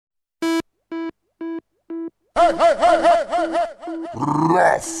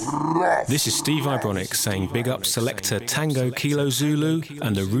This is Steve Ibronic saying big up selector Tango Kilo Zulu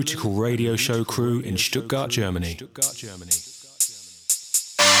and the Rootikal Radio Show crew in Stuttgart, Germany.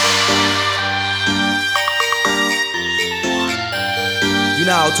 You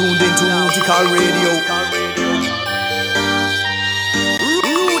now tuned into Rootikal Radio.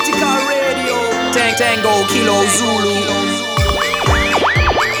 Rootikal Radio. Tango Kilo Zulu.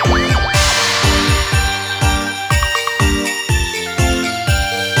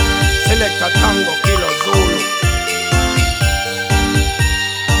 Select a Tango Kilo Zulu.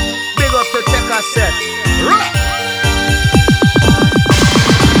 Big up to take a set. Rock!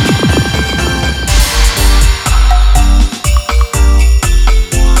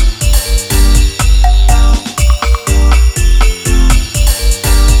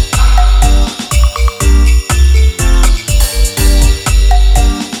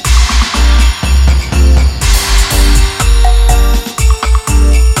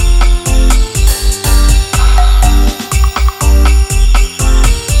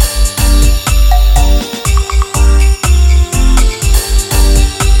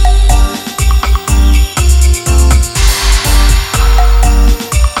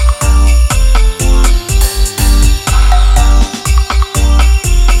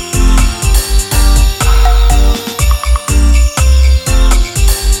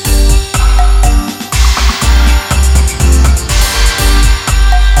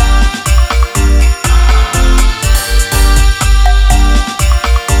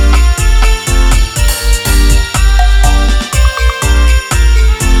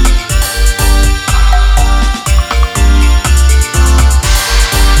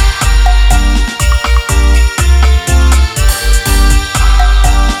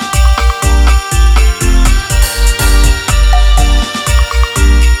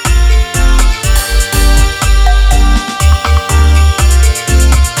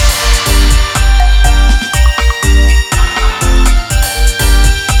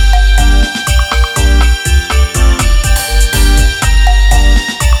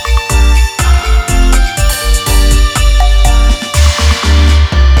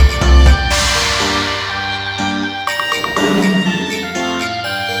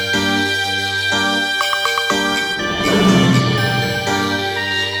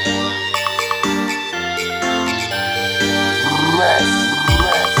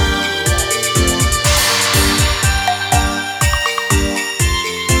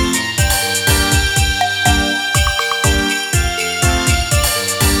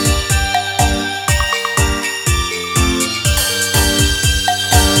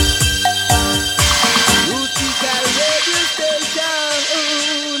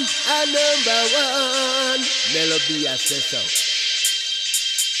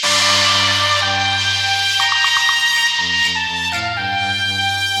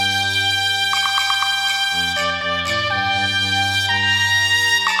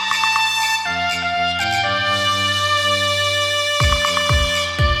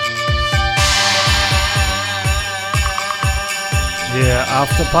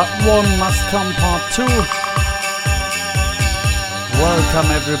 After part 1 must come part 2.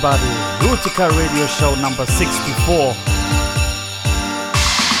 Welcome everybody, Rootikal Radio Show number 64.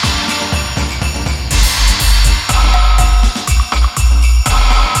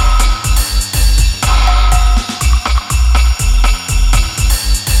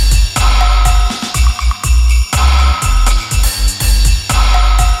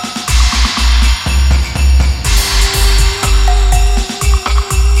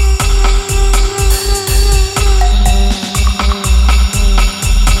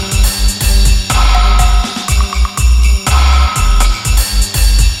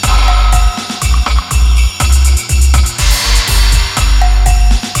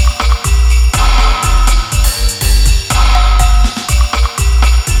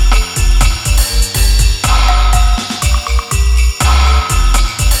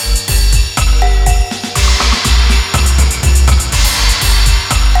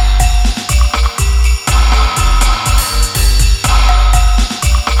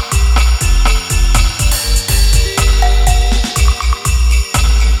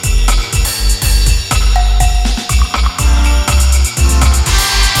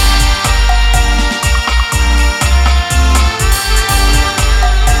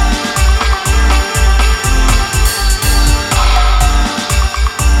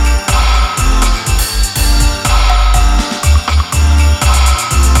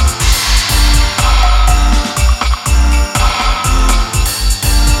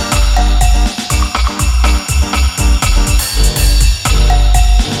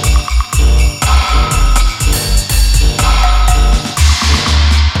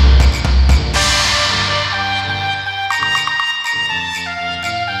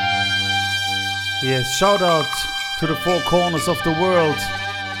 Shout out to the four corners of the world.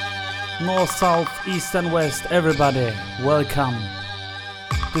 North, south, east and west. Everybody, welcome.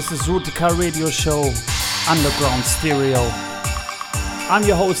 This is Rootikal Radio Show, Underground Stereo. I'm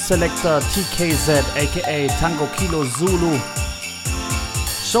your host selector TKZ, aka Tango Kilo Zulu.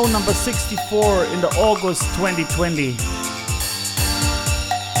 Show number 64 in the August 2020.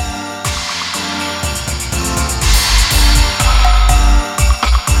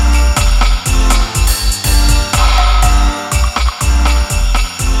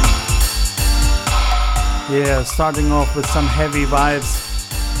 Yeah, starting off with some heavy vibes.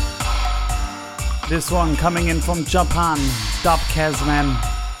 This one coming in from Japan, Dub Kazman,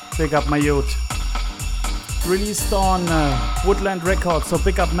 big up my youth. Released on Woodland Records, so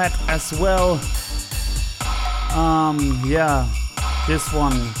big up Matt as well. Yeah, this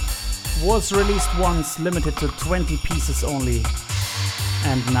one was released once, limited to 20 pieces only.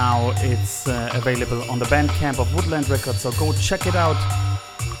 And now it's available on the Bandcamp of Woodland Records, so go check it out.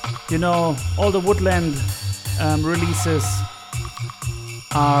 You know, all the Woodland releases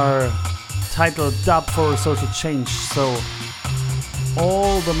are titled Dub for Social Change, so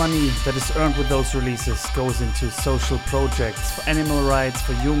all the money that is earned with those releases goes into social projects for animal rights,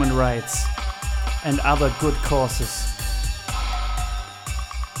 for human rights, and other good causes.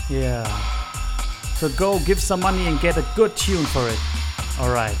 Yeah. So go give some money and get a good tune for it.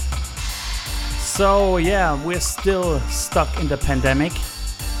 Alright. So yeah, we're still stuck in the pandemic,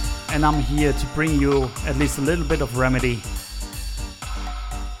 and I'm here to bring you at least a little bit of remedy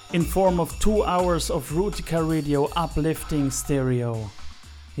in form of 2 hours of Rootikal Radio uplifting stereo.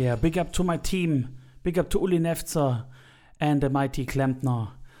 Yeah, big up to my team, big up to Uli Nefzer and the mighty Klempner.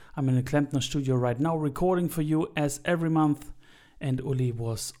 I'm in the Klempner studio right now recording for you as every month, and Uli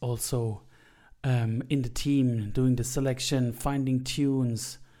was also in the team doing the selection, finding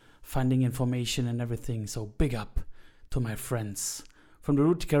tunes, finding information and everything. So big up to my friends from the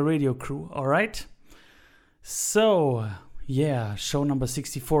Rootikal Radio crew, alright? So, yeah, show number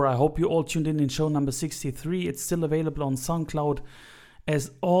 64. I hope you all tuned in show number 63. It's still available on SoundCloud,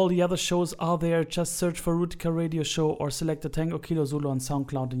 as all the other shows are there. Just search for Rootikal Radio Show or select the Tango Kilo Zulu on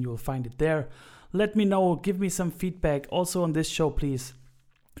SoundCloud and you will find it there. Let me know, give me some feedback. Also on this show, please,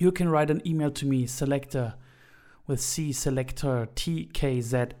 you can write an email to me, selector with C, selector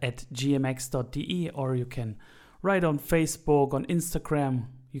tkz@gmx.de, or you can write on Facebook, on Instagram.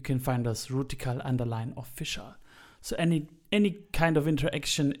 You can find us Rootikal_official. So any kind of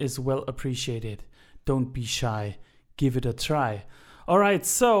interaction is well appreciated. Don't be shy. Give it a try. Alright,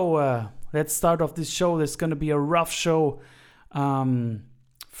 so let's start off this show. There's going to be a rough show.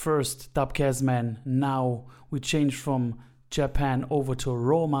 First, Dub Kazman. Now we change from Japan over to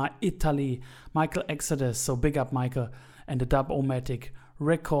Roma, Italy. Michael Exodus. So big up Michael and the Dub-O-Matic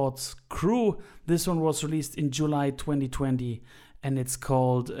Records crew. This one was released in July 2020 and it's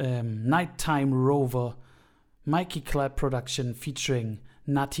called Nighttime Rover. Mikey Clap production featuring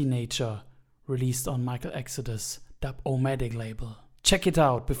Nutty Nature, released on Michael Exodus Dub-O-Matic label. Check it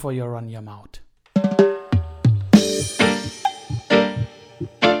out before you run your mouth.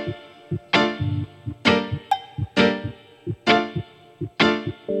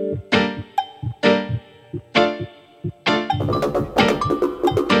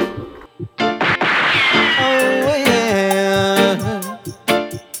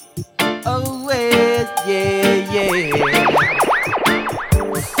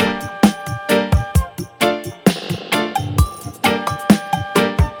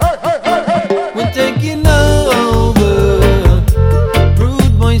 We're taking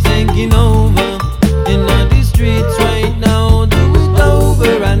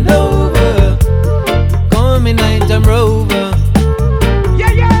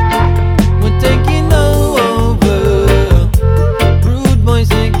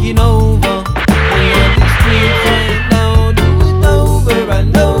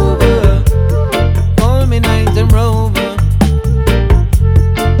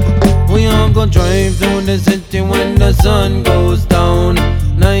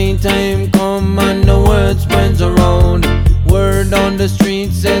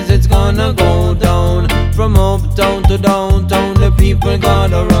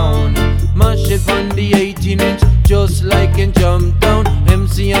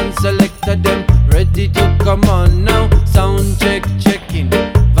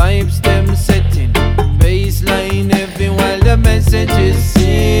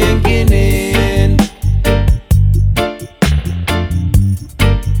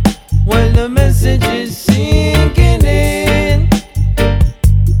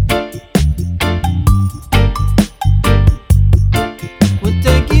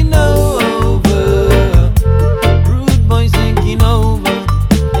over.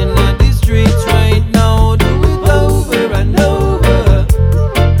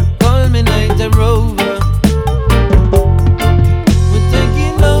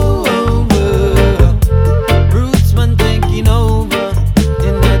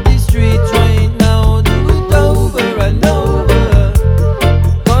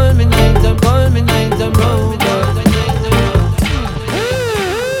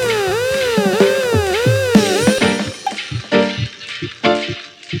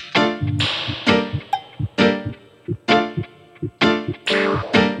 Oh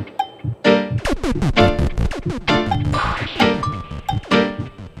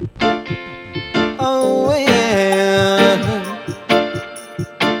yeah.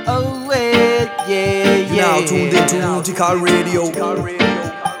 Oh yeah. Now tuned into Rootikal Radio.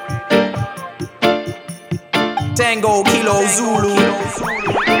 Tango, Kilo, Zulu.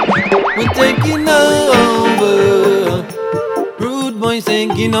 We're taking over. Rude boys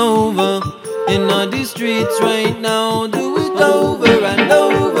taking over. In all the streets right now. Do it over and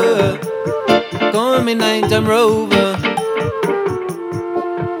over. Call me night and rover.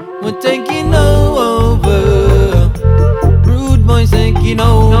 We're taking over. Rude boys taking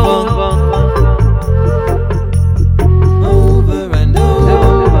over. Over and over.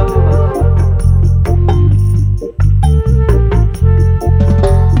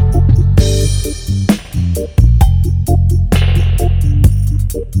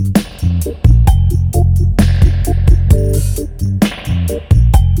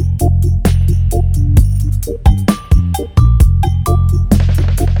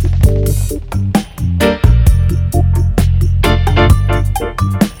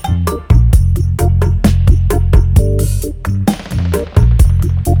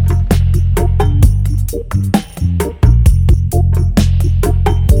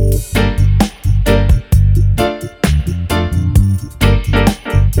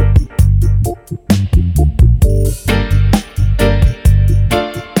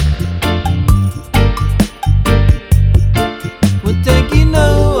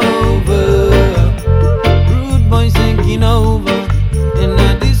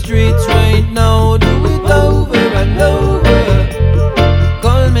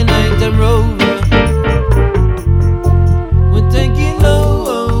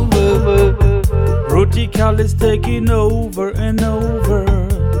 Rootikal is taking over and over.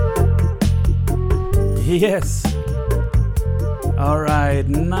 Yes. Alright,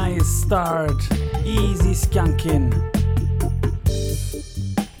 nice start. Easy skunking.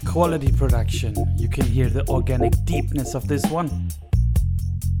 Quality production. You can hear the organic deepness of this one.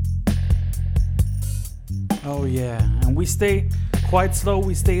 Oh yeah, and we stay quite slow.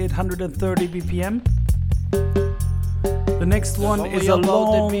 We stay at 130 BPM. The next one is a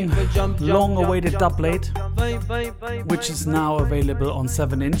long-awaited dubplate, which is now available on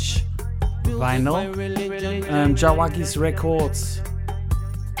 7-inch vinyl. Jawagi's Records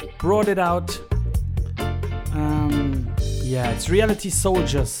brought it out. It's Reality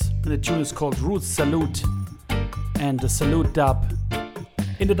Soldiers, and the tune is called Roots Salute, and the Salute dub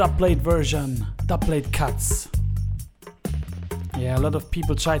in the dubplate version, dubplate cuts. Yeah, a lot of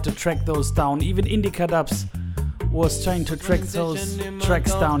people tried to track those down. Even Indica Dubs was trying to track those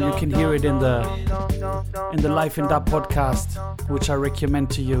tracks down. You can hear it in the Live in Dub podcast, which I recommend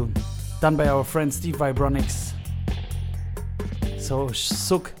to you, done by our friend Steve Vibronics. So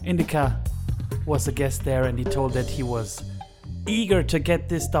Suk Indica was a guest there, and he told that he was eager to get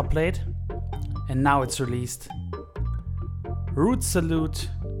this dubplate, and now it's released. Root Salute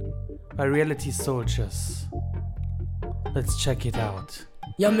by Reality Soldiers. Let's check it out.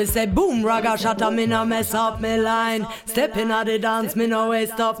 Yeah, me say boom, ragga shatter, me no mess up me line. Step in at the dance, me no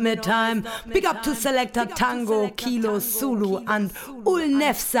waste of me time. Big up to Selector Tango, Kilo, Zulu and Ul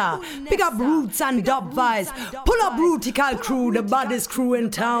Nefsa. Big up Roots and Dub Vice. Pull up Rootikal crew, the baddest crew in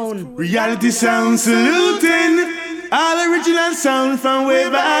town. Reality sound saluting. All original sound from way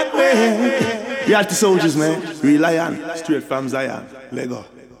back when. Reality Soldiers, man. Real Lion, straight from Zion. Lego.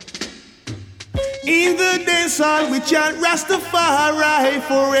 In the dance hall, we chant Rastafari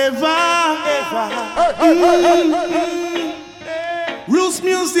forever. Roots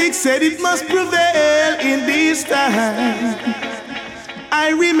music said it must prevail in this time. I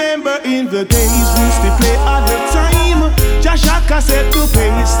remember in the days Roots they play all the time. Joshua set the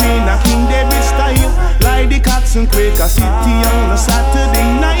pace in a King David style, like the Cats and Quaker City on a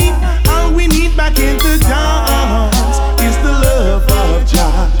Saturday night. All we need back in the dance is the love of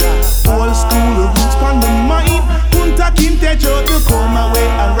Jah. Old school roots on the mind. Punta Kinte to come away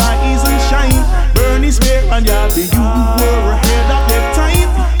and rise and shine. Bernie Spear and Yabby, you were ahead of their time.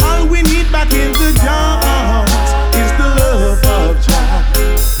 All we need back in the dance is the love of Jah.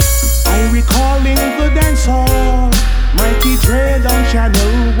 I recall in the dance hall, Mighty Dread on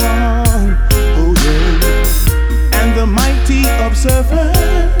Channel 1. Oh yeah. And the mighty Observer,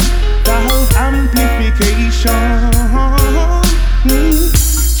 valve amplification.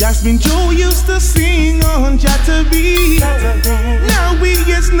 Jasmine Joe used to sing on Jatavi. Now we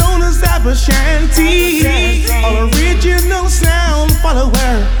is known as Abashanti. All original sound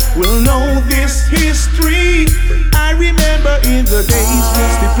follower will know this history. I remember in the days we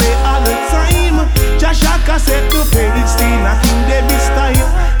used to play all the time. Jashaka set the pace in a King David style.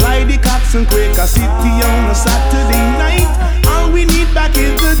 Like the Cox and Quaker City on a Saturday night. All we need back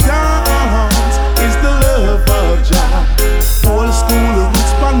in the dance is the love of Jah. Old school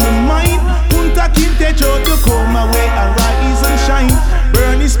roots on my mind. Punta Kinte to come away and rise and shine.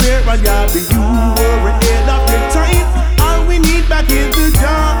 Bernie Spear and Gabby, you were ahead of your time. All we need back in the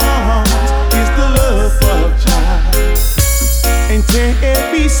dance is the love of Jah. And take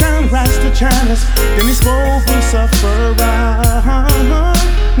every sunrise to channels, then his both will suffer.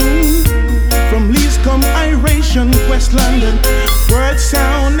 From Leeds come Iration, West London, word,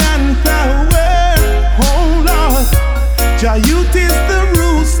 sound and power. Oh Lord, Jah youth is the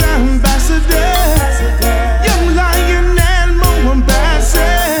roots ambassador. Young Lion and Mombasa,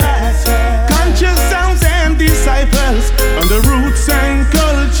 conscious sounds and disciples on the roots and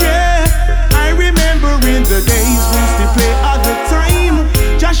culture. I remember in the days we used to play all the time.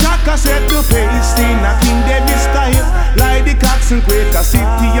 Jashaka set the pace in a King David style. Like the Cox and Quaker City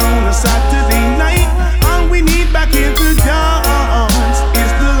on a Saturday night. All we need back in the dance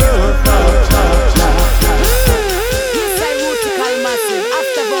is the love of Jah. Yes, I Rootikal massive.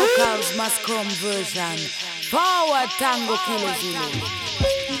 After vocals must come version. Forward Tango Kilo Zulu.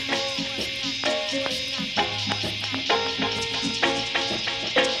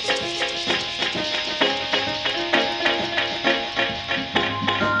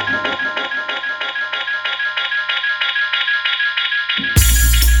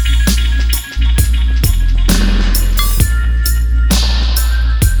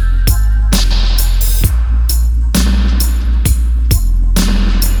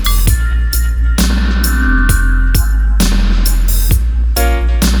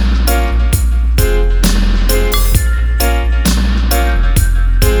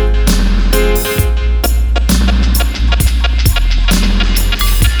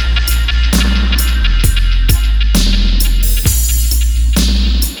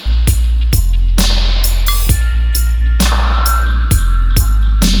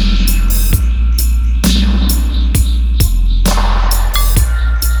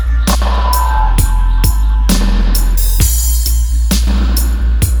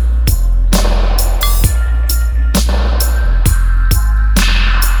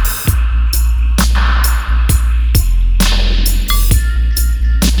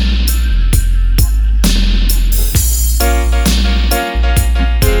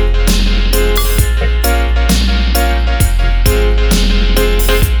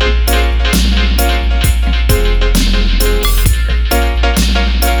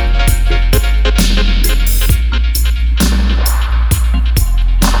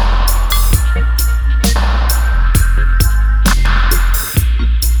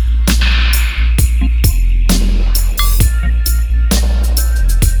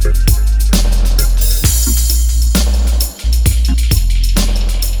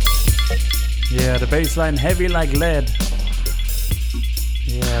 Bassline heavy like lead.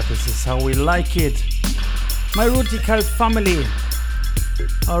 Yeah, this is how we like it. My Rootikal family.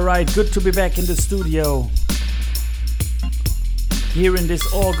 Alright, good to be back in the studio. Here in this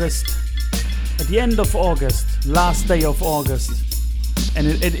August. At the end of August. Last day of August. And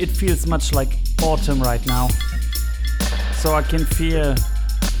it feels much like autumn right now. So I can feel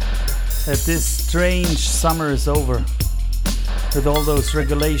that this strange summer is over. With all those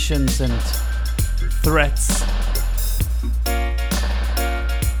regulations and threats.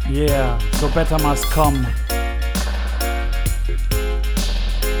 Yeah, so better must come.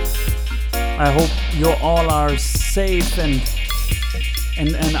 I hope you all are safe and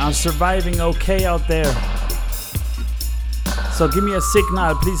are surviving okay out there. So give me a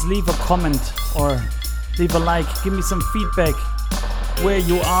signal, please leave a comment or leave a like, give me some feedback where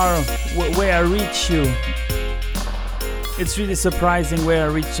you are, where I reach you. It's really surprising where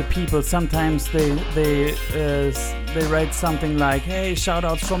I reach the people. Sometimes they write something like, hey,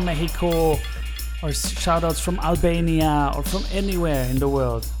 shoutouts from Mexico, or shoutouts from Albania, or from anywhere in the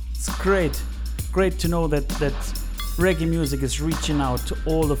world. It's great to know that reggae music is reaching out to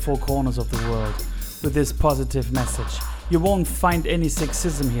all the four corners of the world with this positive message. You won't find any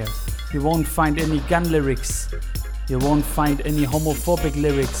sexism here. You won't find any gun lyrics. You won't find any homophobic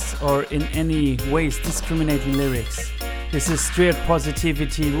lyrics or in any ways discriminating lyrics. This is straight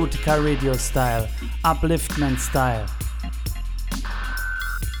positivity, Rootikal radio style, upliftment style.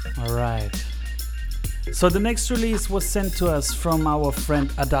 Alright. So the next release was sent to us from our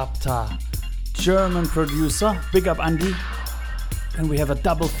friend Adapter, German producer. Big up Andy. And we have a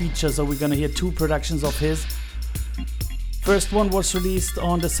double feature, so we're gonna hear two productions of his. First one was released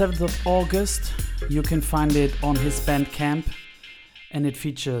on the 7th of August. You can find it on his Bandcamp. And it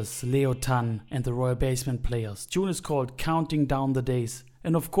features Leo Tan and the Royal Basement Players. Tune is called Counting Down the Days.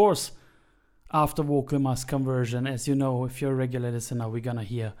 And of course, after Vocal Mass Conversion, as you know, if you're a regular listener, we're gonna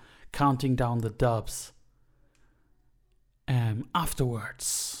hear Counting Down the Dubs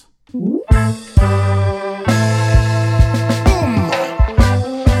afterwards. Boom!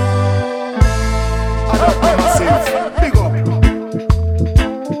 Massive, big up.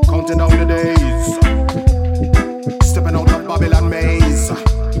 Counting down the days. Stepping out of Babylon maze.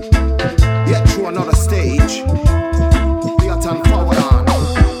 Yet through another stage. We are turn forward on.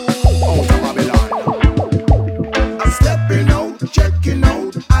 Out of Babylon. I'm stepping out, checking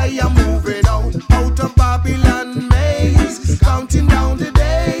out. I am moving out. Out of Babylon maze. Counting down the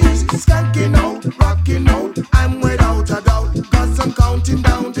days. Skanking out, rocking out. I'm without a doubt. Cause I'm counting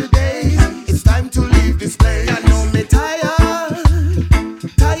down the days. It's time to leave this place. I know me tired.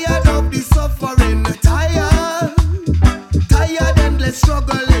 Tired of the suffering. Tired. Tired endless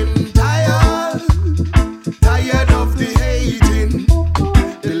struggling. Tired. Tired of the hating.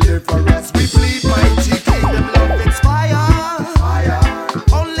 Deliver us, we plead mighty King. Them love expire. Fire.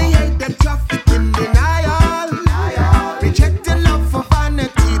 Only hate them traffic in denial. Rejecting love for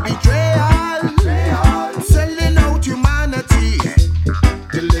vanity, betrayal. Selling out humanity.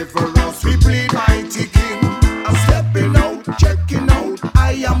 Deliver us, we plead mighty King. I'm stepping out, checking out.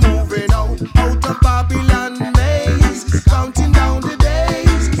 I am moving out. Out of Babylon maze. Counting down the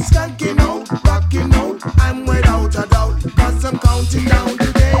days. Skanking out, rocking out. I'm without a doubt. Cause I'm counting down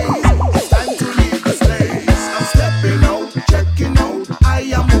the days. It's time to leave this place. I'm stepping out, checking out. I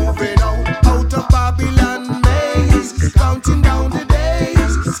am moving out. Out of Babylon maze. Counting down the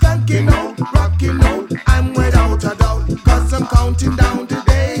days. Skanking out, rocking out. I'm without a doubt. Cause I'm counting down the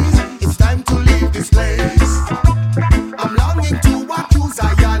days. It's time to leave this place. I'm longing to walk through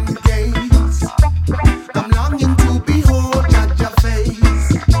Zion gates. I'm longing to behold your face.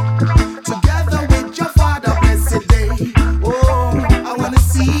 Together with your Father, blessed day. Oh, I wanna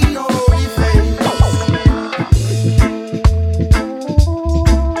see your holy face.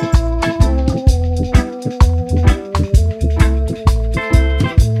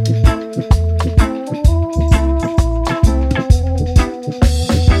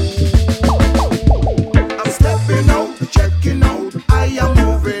 I'm stepping out, checking out. I am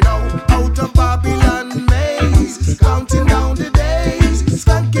moving out. Out of Babylon maze. Counting down the days.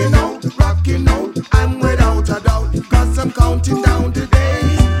 Skanking out, rocking out. I'm without a doubt. Cause I'm counting down the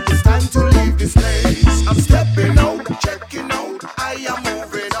days. It's time to leave this place. I'm stepping out, checking out. I am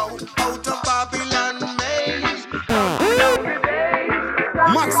moving out. Out of Babylon maze.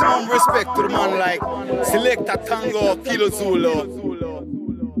 Maximum respect to the man like Selector Tango Kilo Zulu.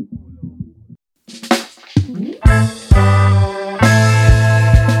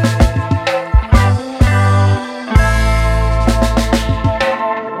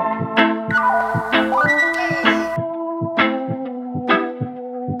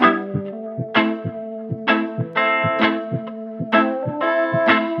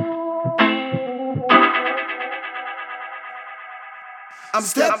 I'm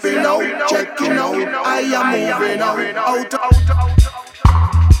stepping out, checking out. I am moving out.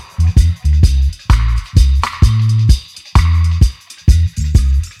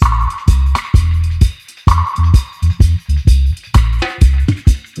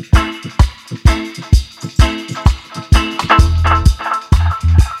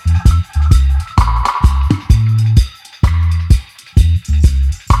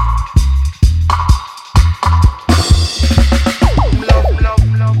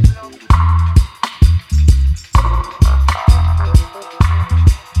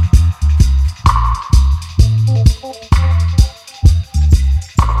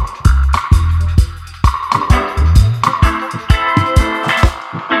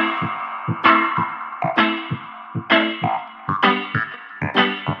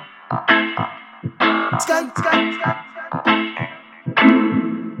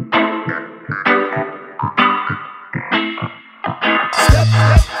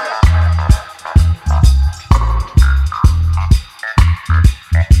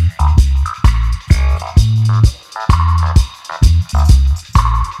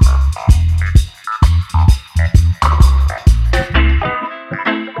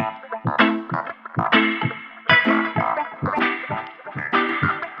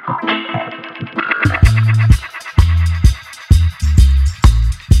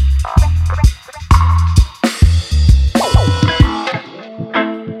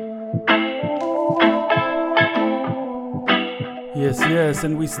 Yes,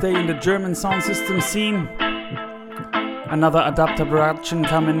 and we stay in the German sound system scene. Another adapter production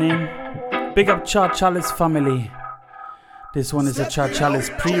coming in. Big up Char Chalice family. This one is a Char Chalice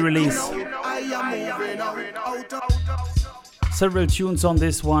pre-release. Several tunes on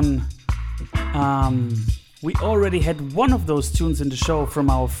this one. We already had one of those tunes in the show from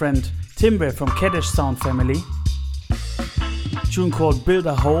our friend Timber from Kadesh Sound family. Tune called Build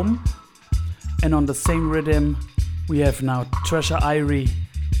a Home. And on the same rhythm, we have now Treasure Irie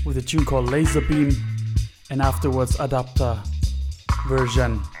with a tune called Laser Beam, and afterwards adapter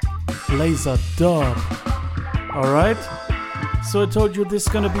version Laser Dub. Alright, so I told you this is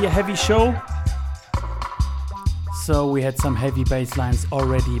gonna be a heavy show. So we had some heavy bass lines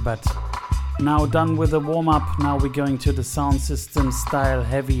already, but now done with the warm-up, now we're going to the sound system style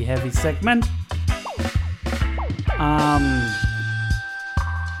heavy segment.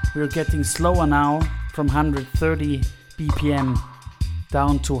 We're getting slower now, from 130 BPM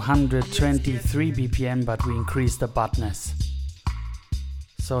down to 123 BPM, but we increased the buttness.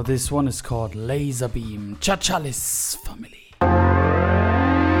 So this one is called Laser Beam, Char Chalice family.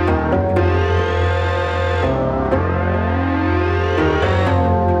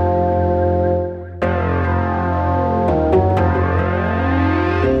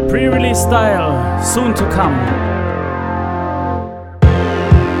 Pre-release style, soon to come.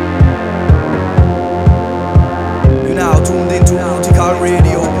 Now tuned into Rootikal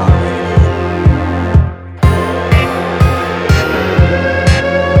Radio.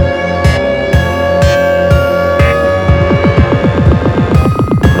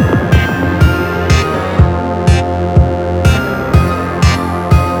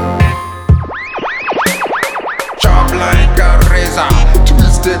 Sharp like a razor,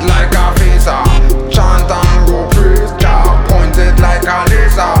 twisted like a phaser. Chant and go praise Jah, pointed like a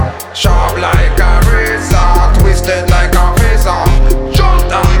laser. Sharp like a razor, twisted like a phaser.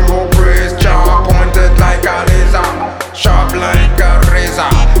 Chant and go praise Jah, pointed like a laser. Sharp like a razor,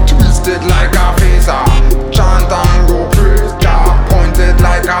 twisted like a phaser. Chant and go praise Jah, pointed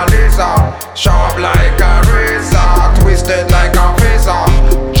like a laser. Sharp like a razor, twisted like a phaser.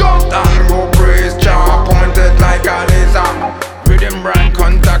 Chant and go praise Jah, pointed like a laser. Rhythm brand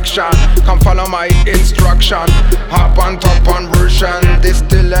conduction, come follow my instruction. Hop on top on version,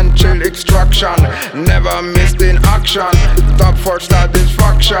 distill and chill extraction. Never missed in action, top for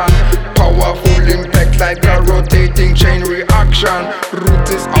satisfaction. Powerful impact like a rotating chain reaction. Root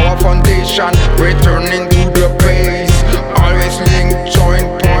is our foundation, returning to the base. Always link, joint,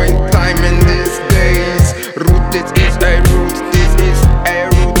 point, time in these days. Root is a root, this is a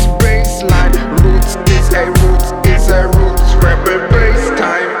roots baseline. Roots is a roots, is a roots rebel bass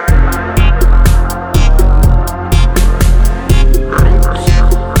time. Roots,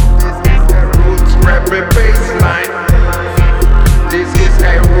 this is a roots rebel baseline. This is a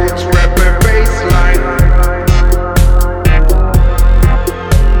roots rebel baseline.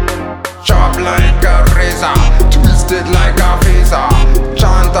 Sharp like a razor, twisted like a phaser.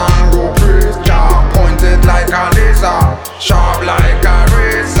 Chant and go praise Jah, pointed like a laser. Sharp like a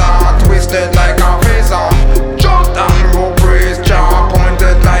razor, twisted like a phaser. Chant and go praise Jah,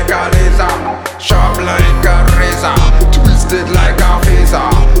 pointed like a laser. Sharp like a razor, twisted like a phaser.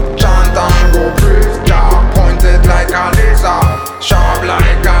 Chant and go praise Jah, pointed like a laser. Sharp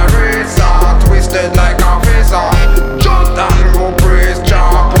like a razor, twisted like a phaser. Chant and go praise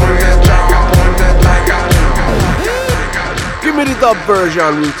Jah, pointed like a. Give me the dub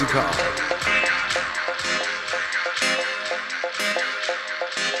version, Rootikal.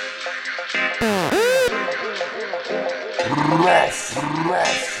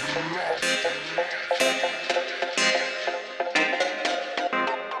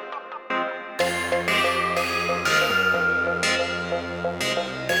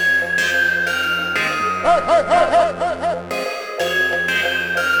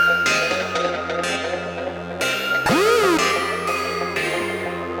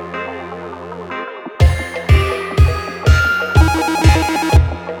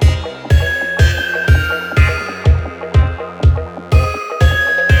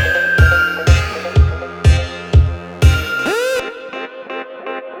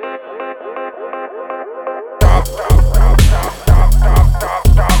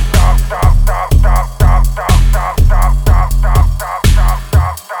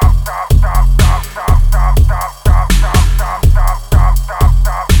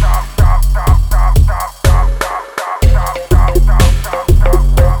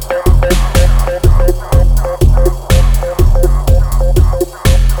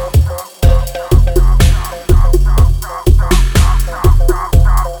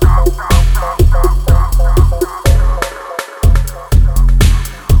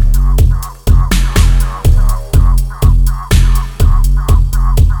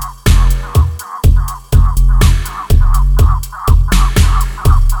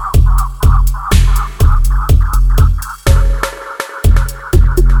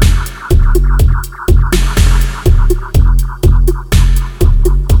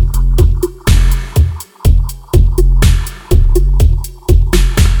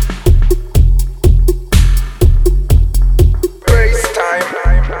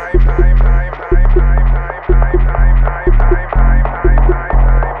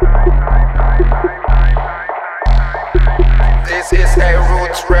 a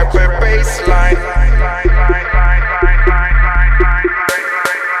roots rebel baseline.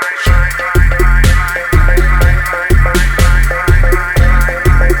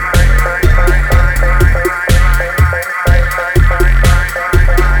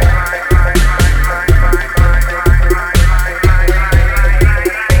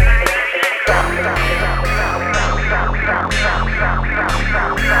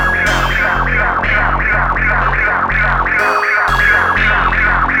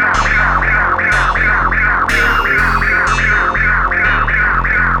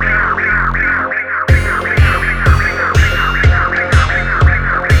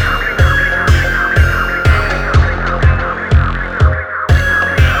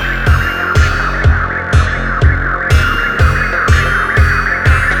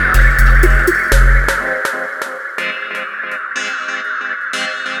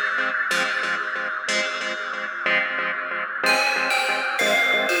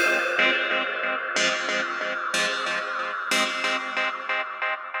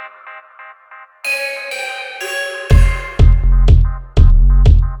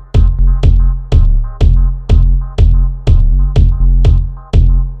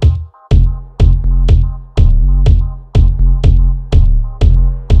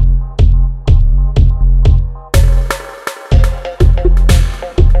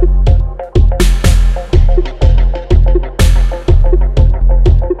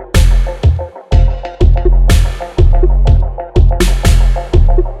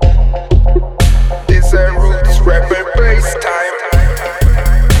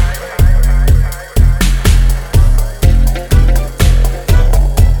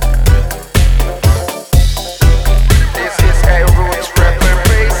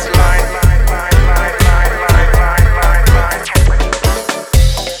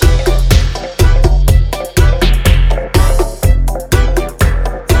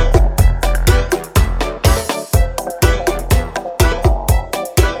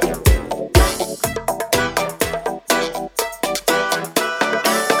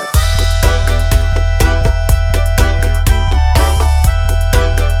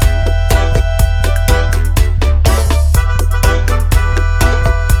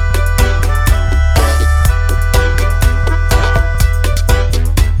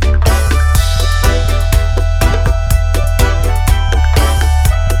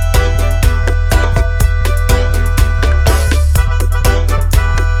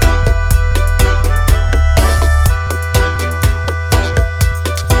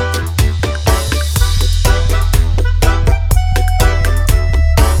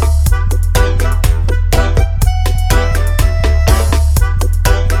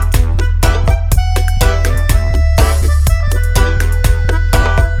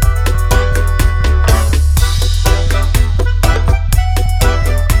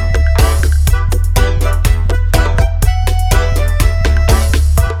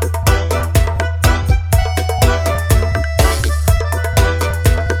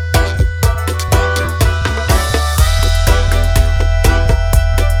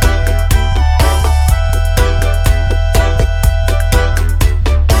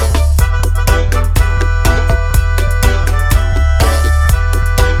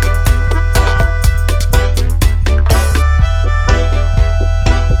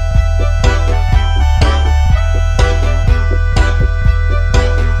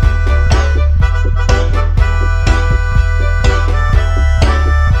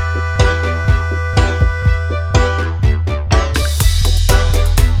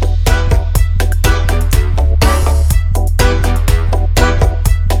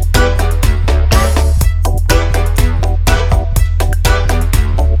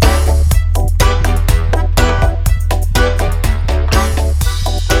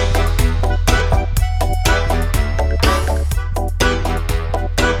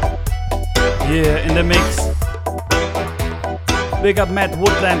 Big up Matt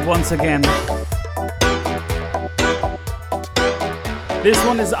Woodland once again. This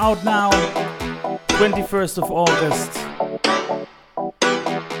one is out now, 21st of August.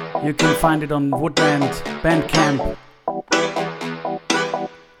 You can find it on Woodland Bandcamp.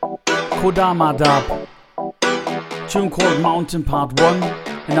 Kodama Dub. Tune called Mountain Part 1.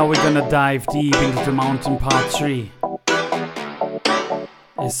 And now we're gonna dive deep into the Mountain Part 3.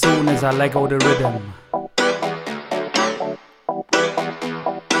 As soon as I let go the rhythm.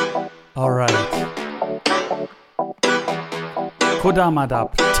 Alright. Kodama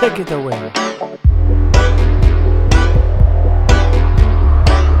Dub, take it away.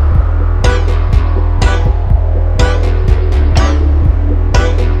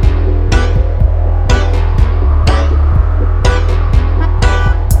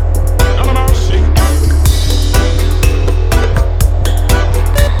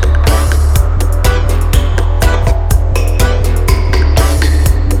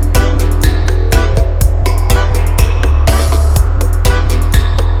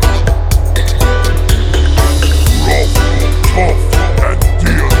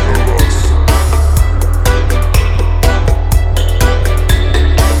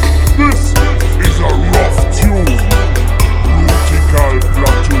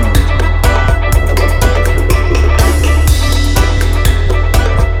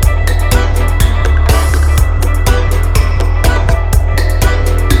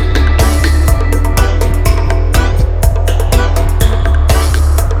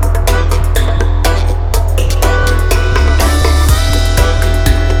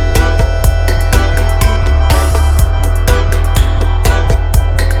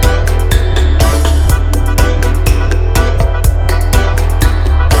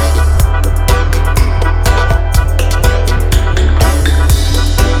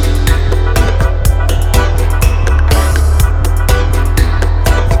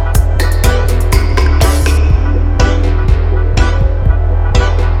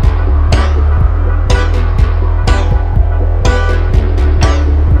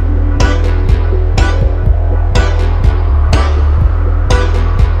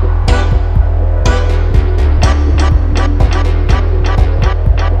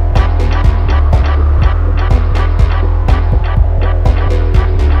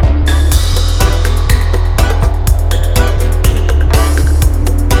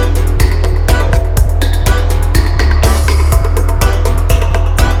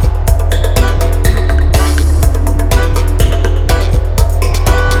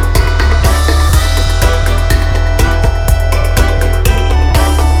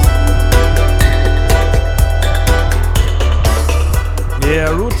 Yeah,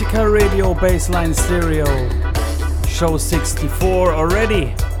 Rootikal Radio Baseline Stereo, show 64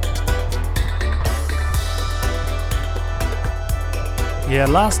 already. Yeah,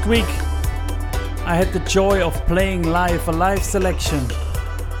 last week I had the joy of playing live, a live selection.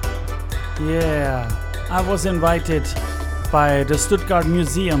 Yeah, I was invited by the Stuttgart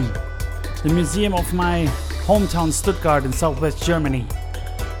Museum, the museum of my hometown Stuttgart in southwest Germany.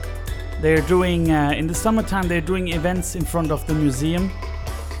 They're doing, in the summertime, they're doing events in front of the museum.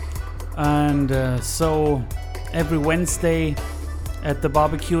 And so every Wednesday at the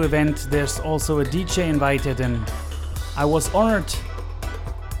barbecue event, there's also a DJ invited. And I was honored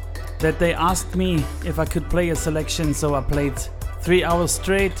that they asked me if I could play a selection. So I played 3 hours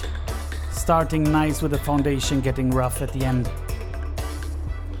straight, starting nice with the foundation, getting rough at the end.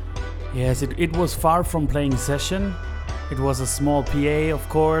 Yes, it was far from playing session. It was a small PA, of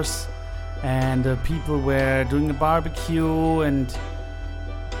course. And people were doing a barbecue and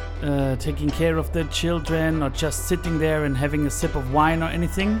taking care of their children, or just sitting there and having a sip of wine or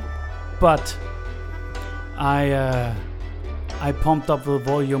anything. But I pumped up the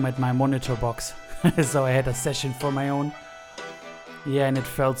volume at my monitor box, so I had a session for my own. Yeah, and it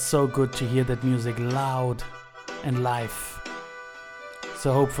felt so good to hear that music loud and live.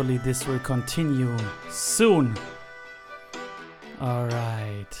 So hopefully this will continue soon.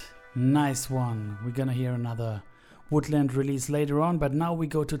 Alright. Nice one. We're gonna hear another Woodland release later on, but now we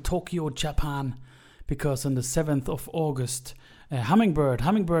go to Tokyo, Japan, because on the 7th of August,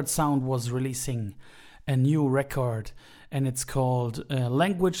 Hummingbird Sound was releasing a new record, and it's called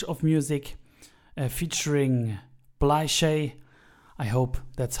Language of Music, featuring Bly. I hope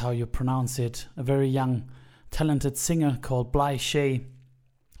that's how you pronounce it. A very young, talented singer called Bly.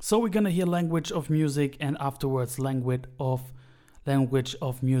 So we're gonna hear Language of Music, and afterwards Language of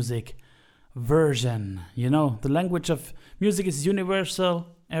Music version. You know, the language of music is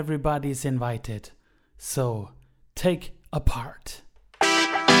universal. Everybody's invited. So take a part.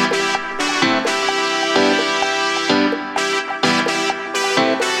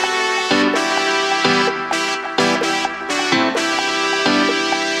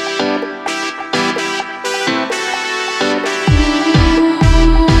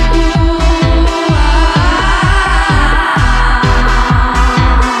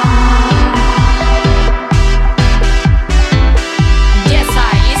 Yes, I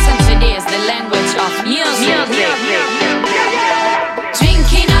listen to this, the language of music.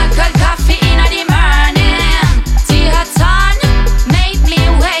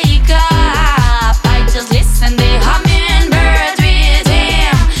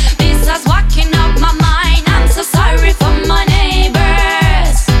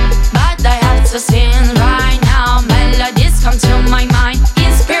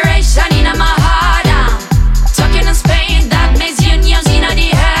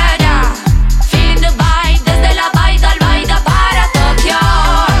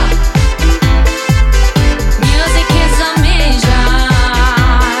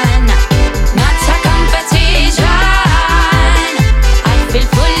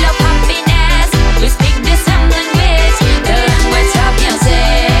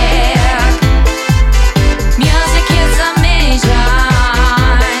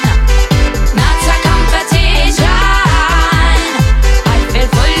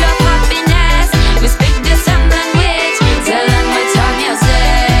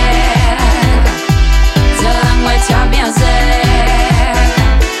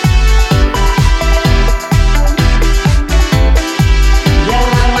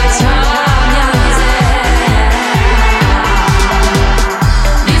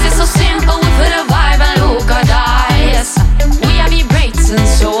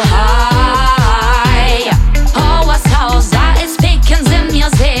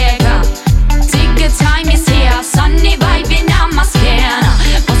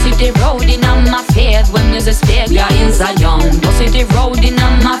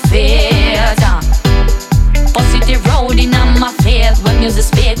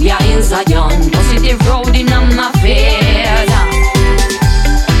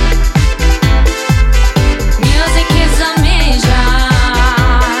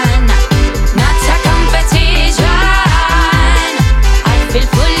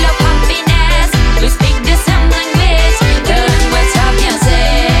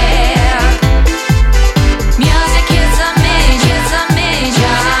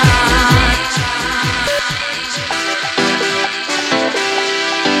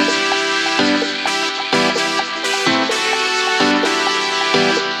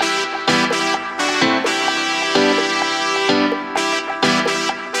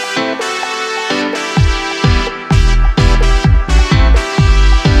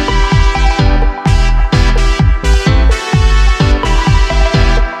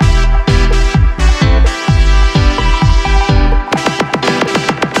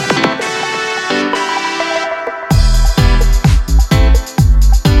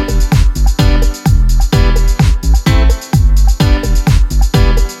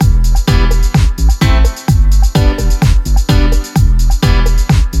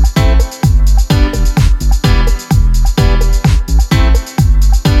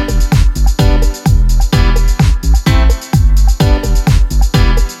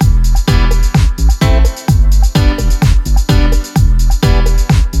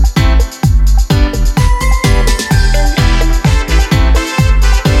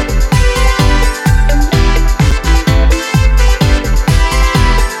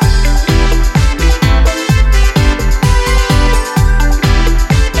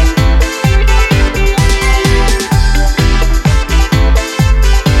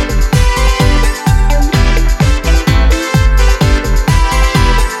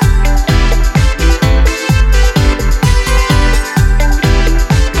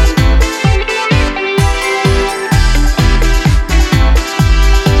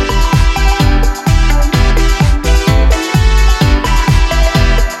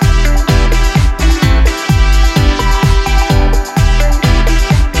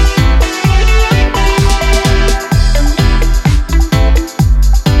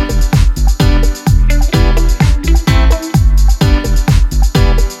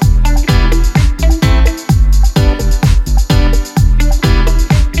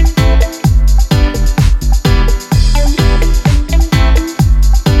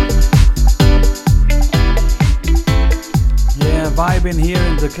 vibing here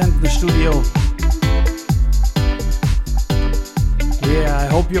in the Clinton studio. Yeah, I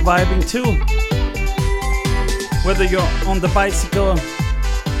hope you're vibing too. Whether you're on the bicycle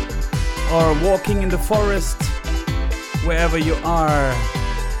or walking in the forest, wherever you are,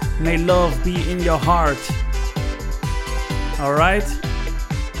 may love be in your heart. Alright?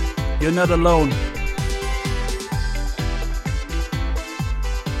 You're not alone.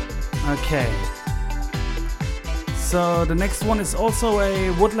 Okay. So the next one is also a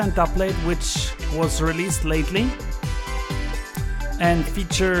Woodland dubplate which was released lately and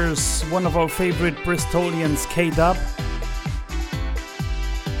features one of our favorite Bristolians, K-Dub.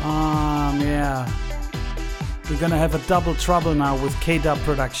 Yeah. We're gonna have a double trouble now with K-Dub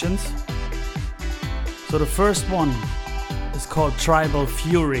Productions. So the first one is called Tribal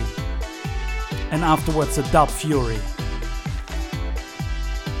Fury, and afterwards a Dub Fury.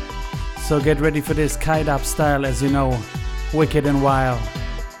 So get ready for this K-Dub style, as you know, wicked and wild.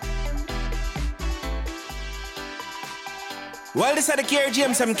 Well, this is the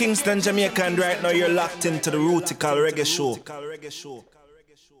KRGM from Kingston, Jamaica, and right now you're locked into the Rootikal Reggae Show.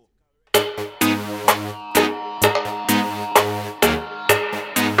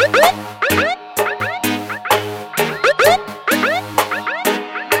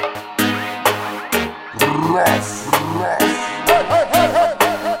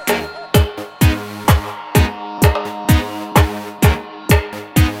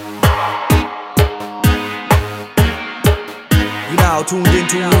 Now tuned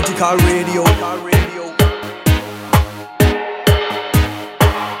into Rootikal Radio.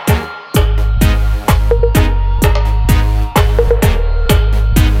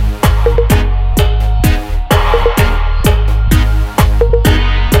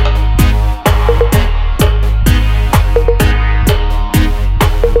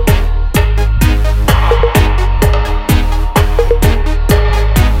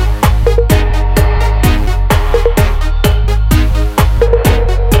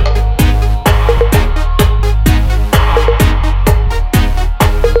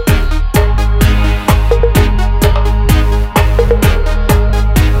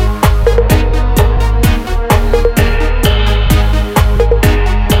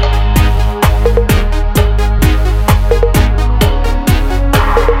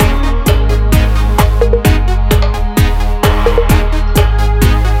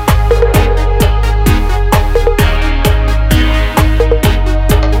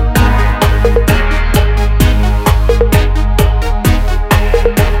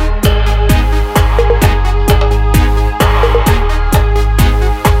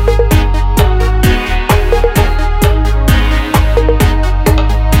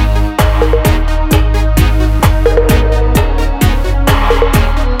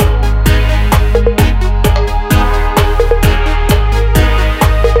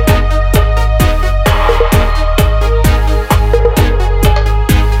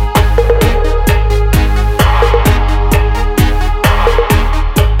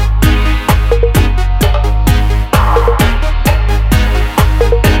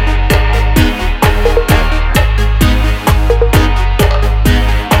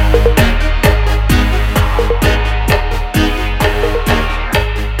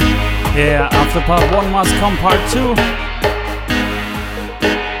 Part 1 must come part 2.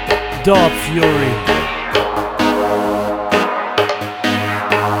 Dub Fury.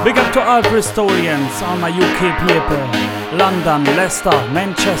 Big up to all Bristolians, all my UK people. London, Leicester,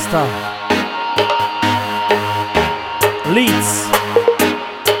 Manchester, Leeds,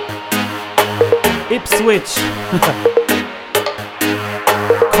 Ipswich,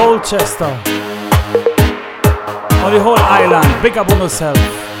 Colchester, or the whole island. Big up on yourself.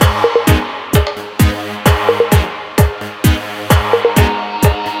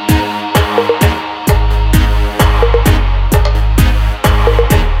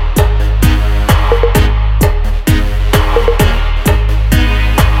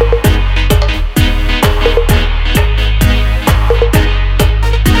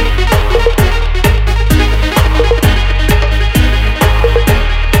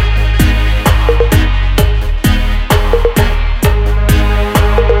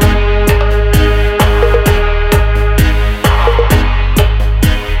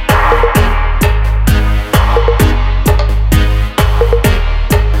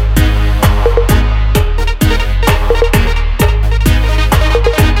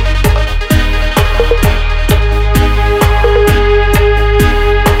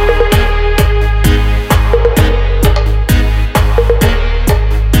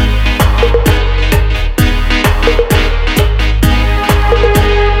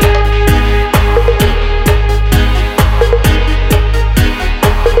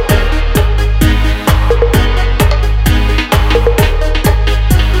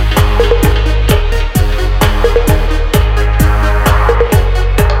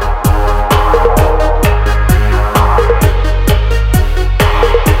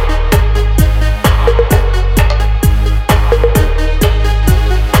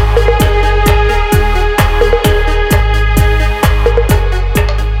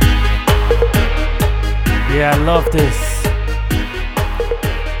 love this.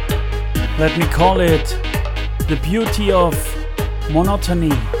 Let me call it the beauty of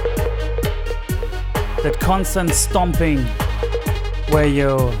monotony. That constant stomping where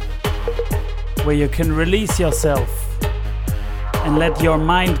you can release yourself and let your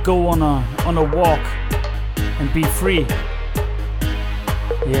mind go on a walk and be free.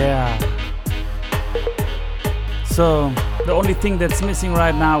 Yeah. So the only thing that's missing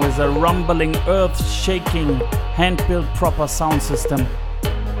right now is a rumbling, earth-shaking, hand-built proper sound system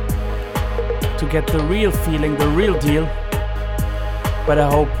to get the real feeling, the real deal. But I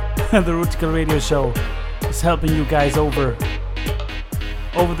hope the Rootikal Radio Show is helping you guys over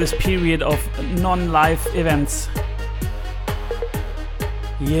this period of non-live events.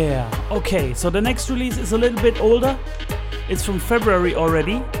 Yeah, okay, so the next release is a little bit older. It's from February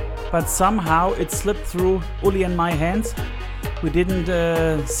already, but somehow it slipped through Uli and my hands. We didn't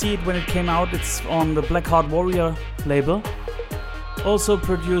see it when it came out. It's on the Black Heart Warrior label. Also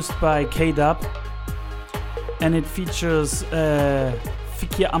produced by K-Dub. And it features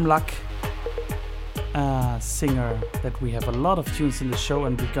Fikir Amlak, singer that we have a lot of tunes in the show,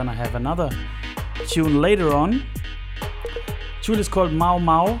 and we're gonna have another tune later on. Tune is called Mau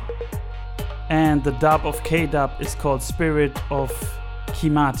Mau, and the dub of K-Dub is called Spirit of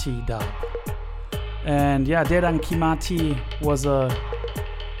Kimati dub. And yeah, Dedan Kimati was a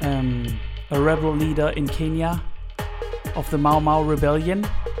rebel leader in Kenya of the Mau Mau rebellion,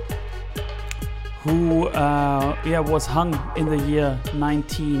 who was hung in the year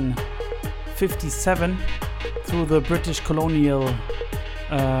 1957 through the British Colonial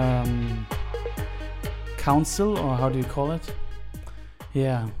Council, or how do you call it?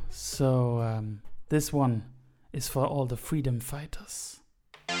 Yeah, so this one is for all the freedom fighters.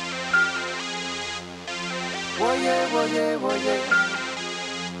 Woye, woye, woye.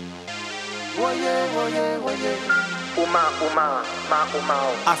 Woye, woye, woye. Uma, uma, ma, uma.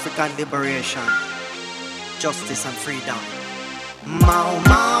 African liberation, justice and freedom. Mau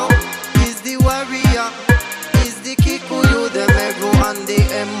Mau is the warrior, is the Kikuyu, the Meru and the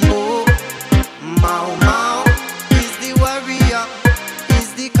Embu. Mau Mau is the warrior, is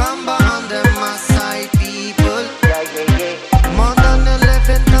the Kamba and the Maasai people. More than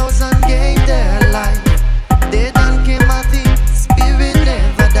 11,000 gave their life. They done came at the spirit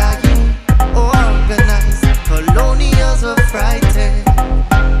never dying. Organized colonials were frightened.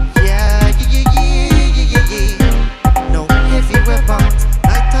 Yeah. No heavy weapons.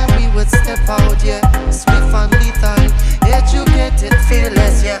 Nighttime we would step out, yeah. Swift and lethal, educated,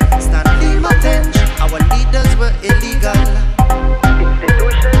 fearless, yeah. Stanley Matench, our leaders were illegal.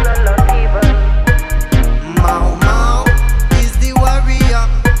 Institutional upheaval. Mau Mau is the warrior,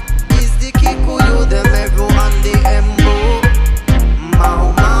 is the Kikuyu, the Meru and the Embu. Mau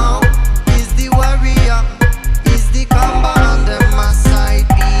Mau is the warrior, is the Kamba and the Maasai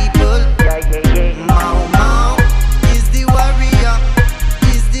people. Mau Mau is the warrior,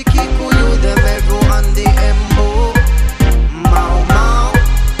 is the Kikuyu, the Meru and the Embu. Mau Mau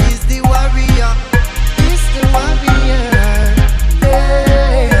is the warrior, is the warrior.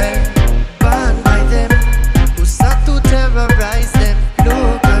 Yeah. Banned by them, who sought to terrorize them.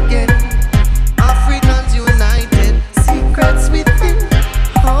 Look again, Africans united, secrets within,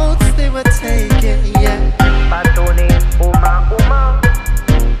 oaths they were taken, yeah. Batoni, Uma, Uma.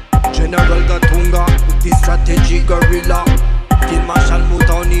 General Gatunga, the strategy gorilla. Field Marshal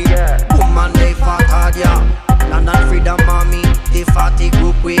Mutoni, woman they fought hard, yeah. Land and Freedom Army, the 40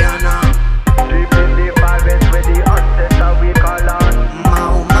 group we are now. Deep in the forest where the ancestor we call on.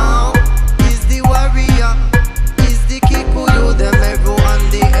 Mau Mau is the warrior, is the Kikuyu, the Meru and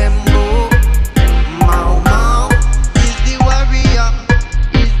the Embu. Mau Mau is the warrior,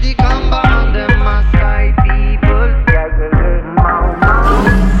 is the Kamba and the Maasai people. Mau Mau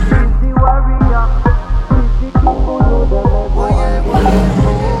is the warrior, is the Kikuyu, the Meru and the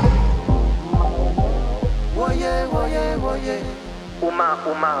Embu. Woye, woye, woye. Uma,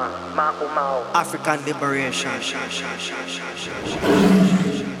 uma, ma, uma. African liberation.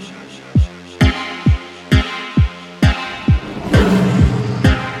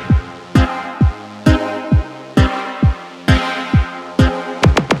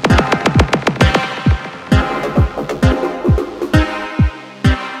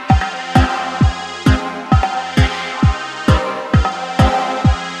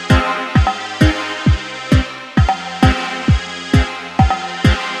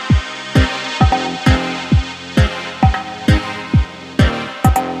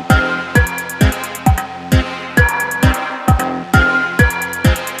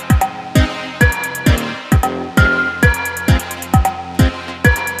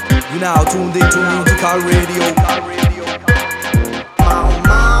 You now tuned into Rootikal Radio. Mau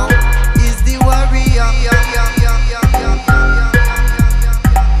Mau is the warrior.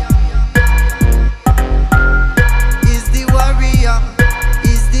 Is the warrior.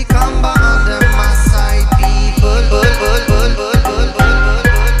 Is the commander. My side people.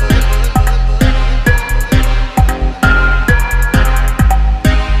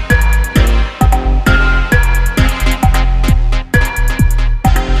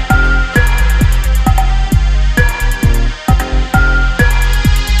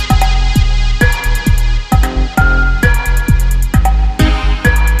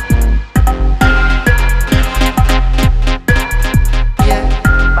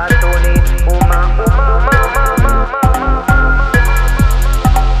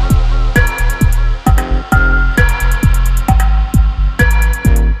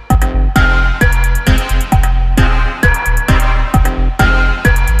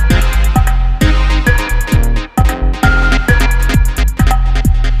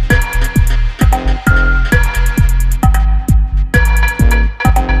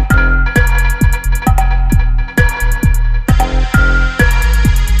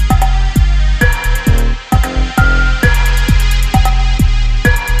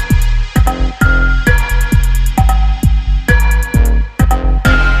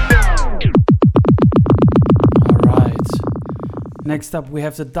 Next up, we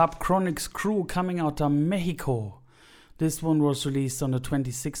have the Dub Chronics crew coming out of Mexico. This one was released on the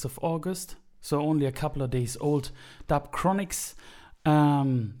 26th of August, so only a couple of days old. Dub Chronics.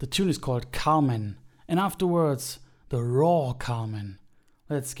 The tune is called Carmen. And afterwards, the Raw Carmen.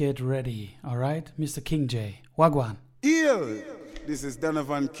 Let's get ready, alright? Mr. King J. Wagwan. Ill! This is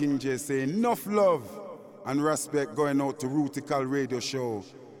Donovan King J saying enough love and respect going out to Rootikal Radio Show.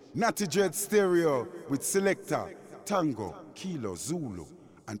 Natty Dread Stereo with Selector, Tango, Kilo, Zulu,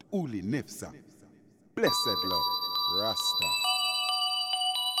 and Uli Nefsa. Blessed love, Rasta.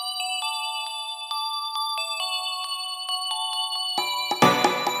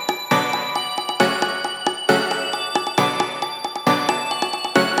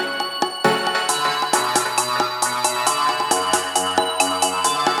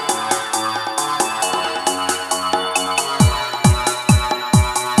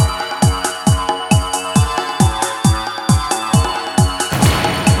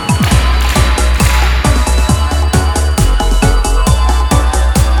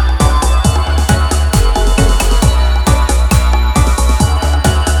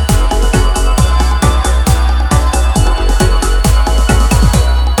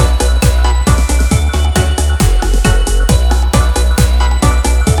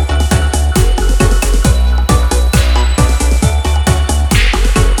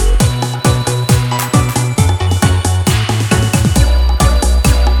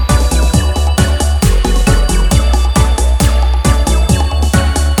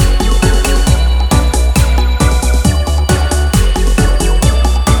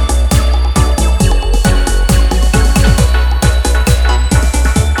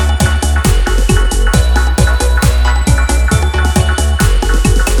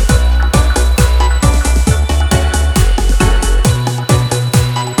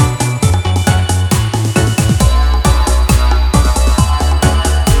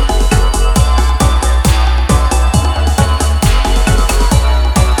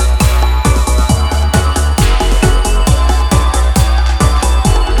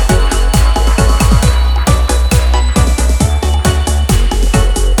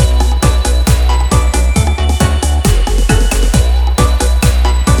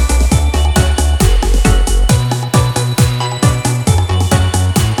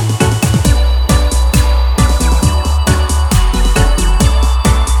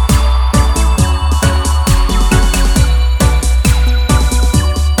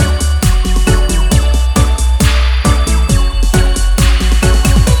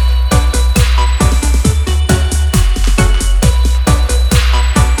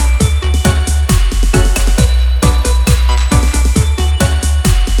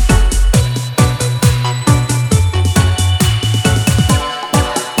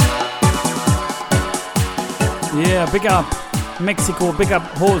 Big up Mexico, big up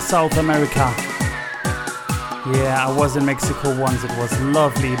whole South America. Yeah, I was in Mexico once, it was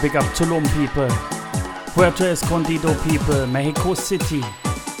lovely. Big up Tulum people, Puerto Escondido people, Mexico City,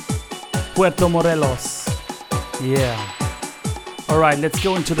 Puerto Morelos. Yeah. Alright, let's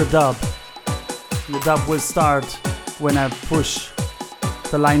go into the dub. The dub will start when I push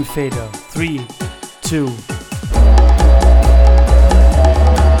the line fader. 3, 2,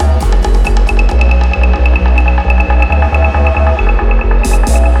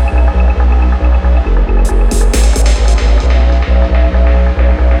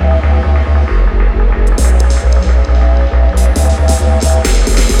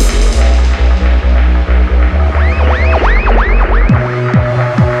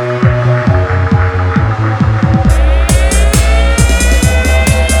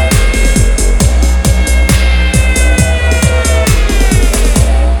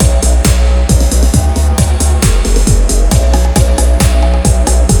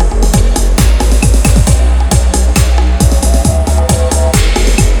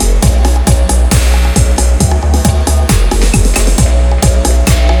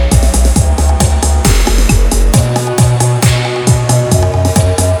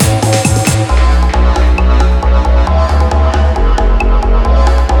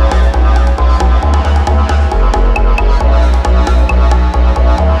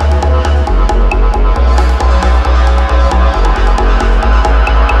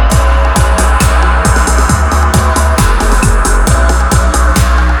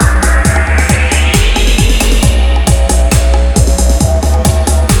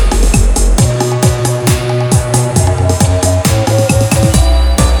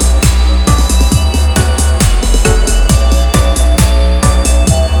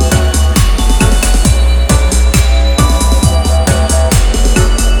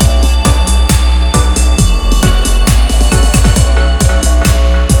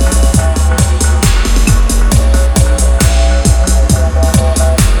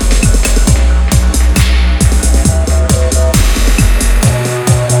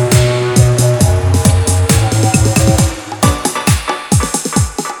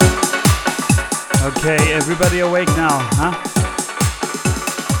 Okay, everybody awake now, huh?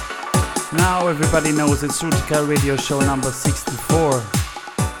 Now everybody knows it's Rootikal Radio Show number 64.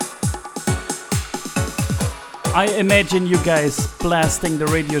 I imagine you guys blasting the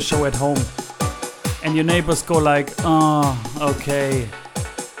radio show at home and your neighbors go like, oh, okay,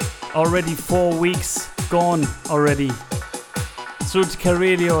 already 4 weeks gone already. It's Rootikal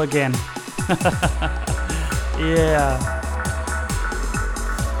Radio again. Yeah.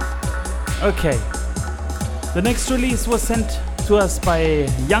 Okay. The next release was sent to us by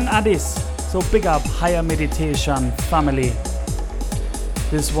Young Addis, so big up Higher Meditation family.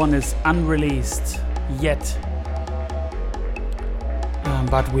 This one is unreleased yet,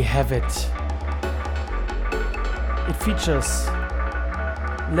 but we have it. It features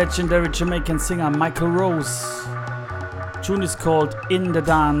legendary Jamaican singer Michael Rose. Tune is called In the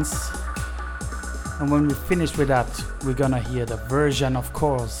Dance, and when we finish with that, we're gonna hear the version, of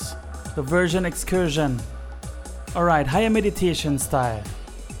course, the version excursion. Alright, Higher Meditation style.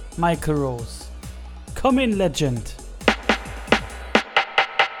 Michael Rose. Come in, legend.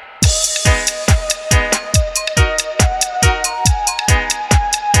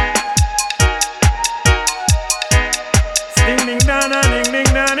 Ding ding da na ding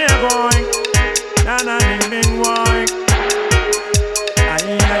ding da na going. Da na ding ding going.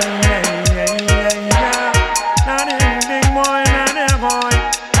 Ay ay ay ay ay ya. Da ding ding boy na na going.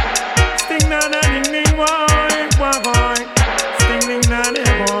 Sting da na ding ding boy.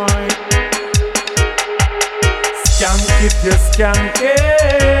 Skank if you're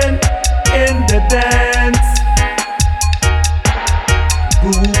skanking in the dance.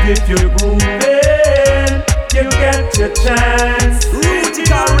 Groove if you're grooving, you get your chance.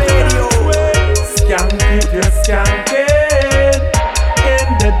 Rootikal Radio. Skank if you're skanking in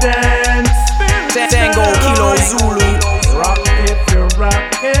the dance. Tango Kilo Zulu. Rock if you're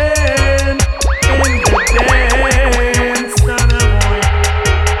rocking in the dance.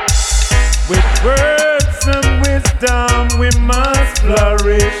 With words and wisdom we must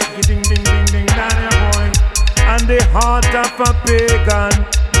flourish. Ding ding ding ding down your point. And the heart of a pagan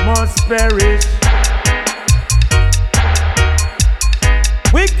must perish.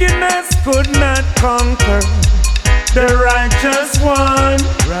 Wickedness could not conquer the righteous one.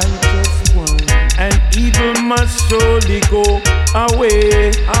 Righteous one. And evil must surely go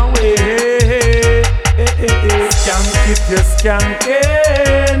away. Away. Skank if you're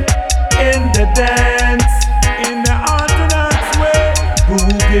skanking in the dance, in the orthodox way.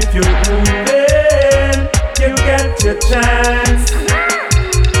 Groove if you're grooving, you get your chance.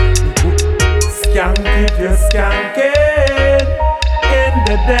 Skank if you're skanking in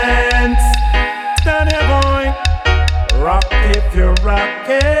the dance. Stand your boy. Rock if you're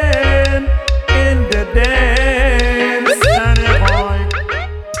rocking in the dance. Stand your boy.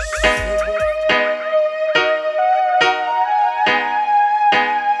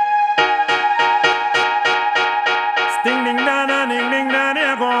 Ding ding da na ding ding da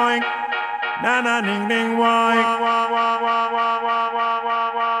they're going. Da na ding ding why.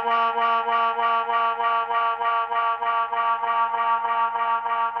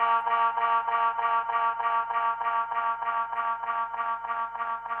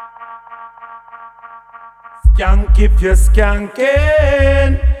 Skank if you're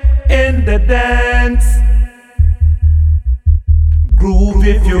skanking in the dance. Groove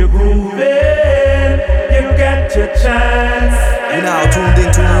if you're grooving, you get your chance. You're now tuned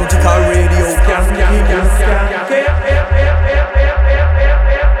into Rootikal Radio. Skank if you're skanking.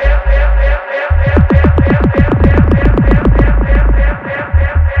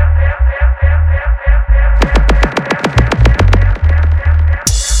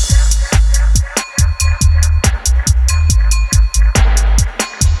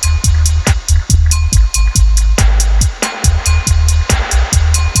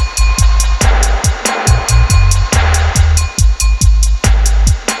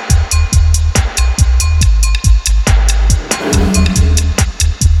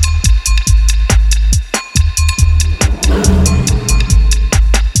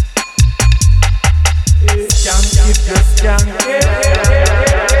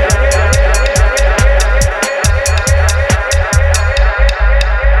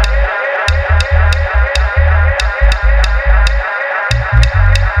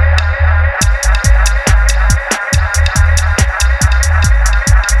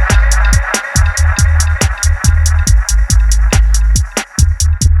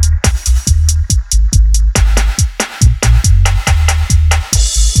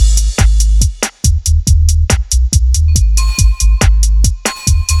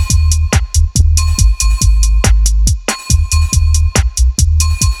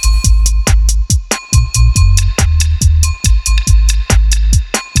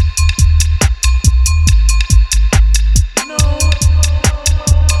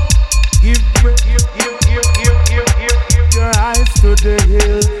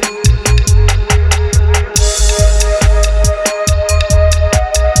 hill.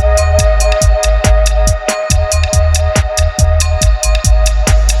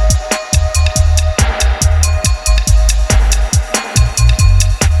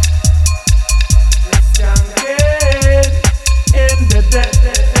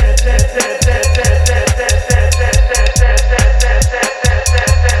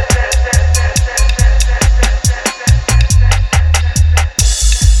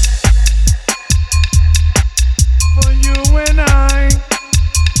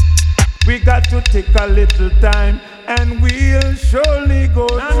 Take a little time and we'll surely go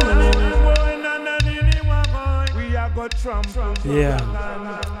we are go trample. Yeah.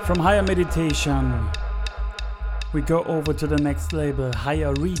 From Higher Meditation, we go over to the next label,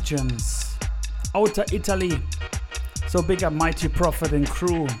 Higher Regions. Outer Italy. So big up Mighty Prophet and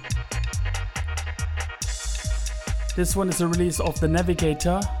crew. This one is a release of The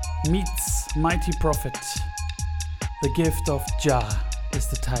Navigator meets Mighty Prophet. The Gift of Jah is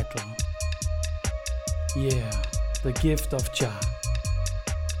the title. Yeah, the gift of Jah.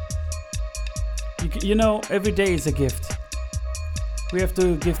 You know, every day is a gift. We have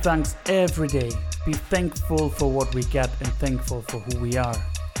to give thanks every day. Be thankful for what we get and thankful for who we are.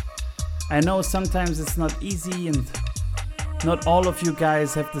 I know sometimes it's not easy and not all of you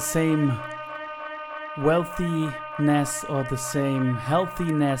guys have the same wealthiness or the same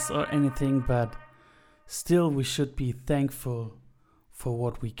healthiness or anything, but still we should be thankful for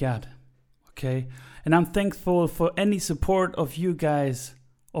what we got. Okay? And I'm thankful for any support of you guys,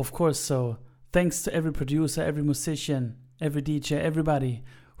 of course. So thanks to every producer, every musician, every DJ, everybody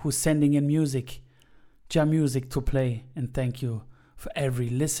who's sending in music, Jah music to play. And thank you for every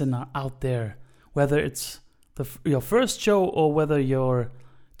listener out there, whether it's your first show or whether you're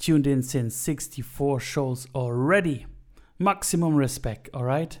tuned in since 64 shows already. Maximum respect, all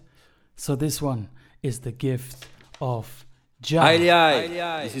right? So this one is the gift of Jah. Aye.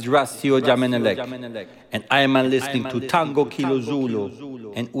 This is Rastio Jamenelek, and I am listening to Tango Kilo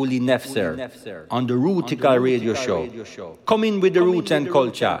Zulu and Uli Nefser on the Rootikal Radio Show. Come in with the roots and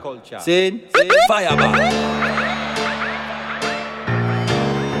culture. Say, fireball.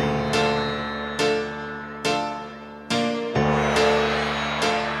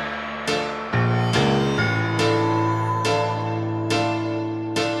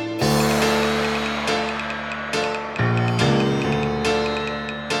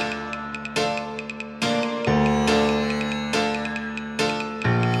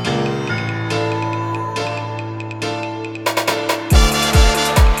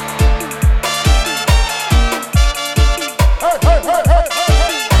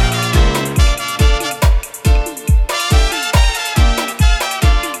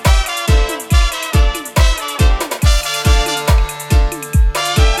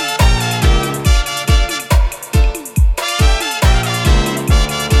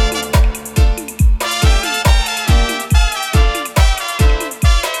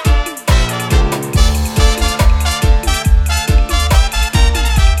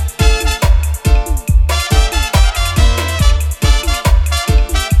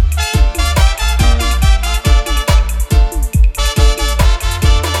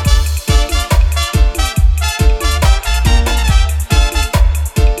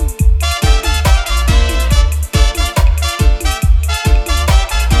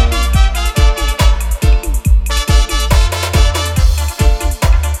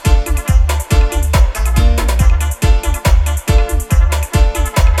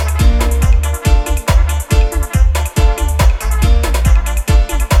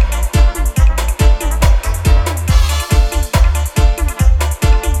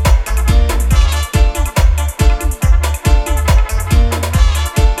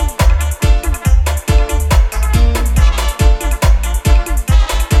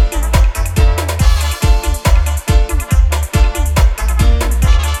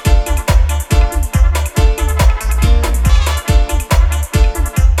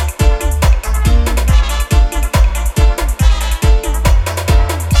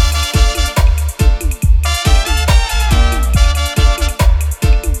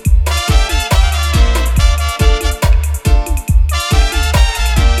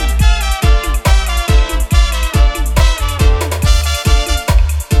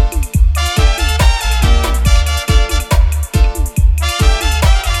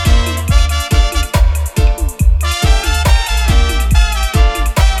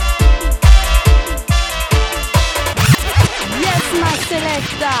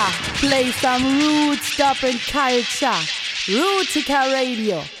 play some root-stopping culture. Rootikal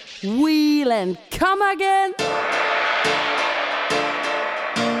Radio. Wheel and come again.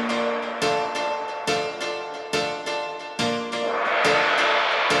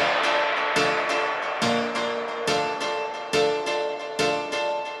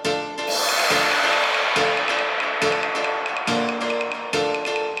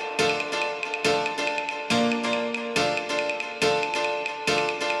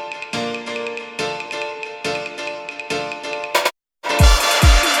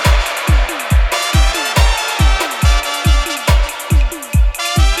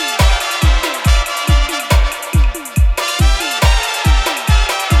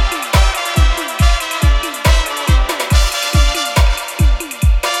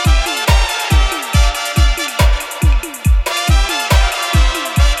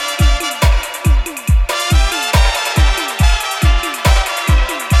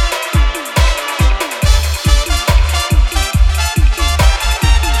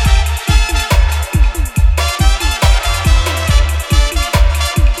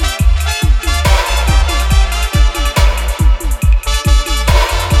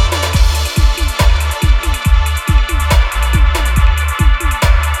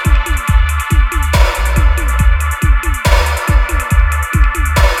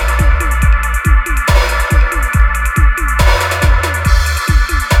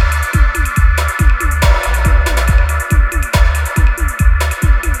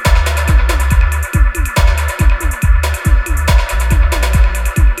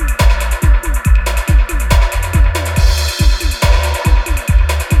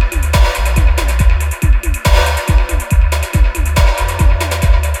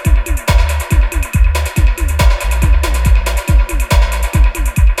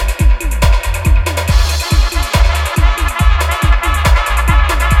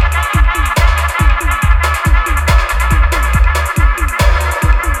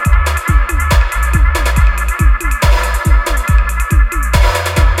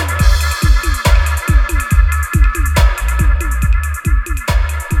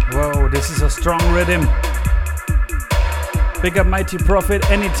 rhythm. Big up Mighty Prophet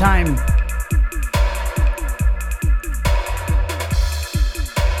anytime.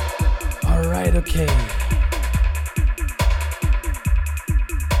 Alright, okay.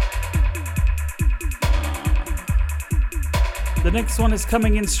 The next one is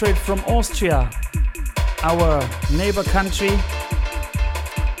coming in straight from Austria, our neighbor country.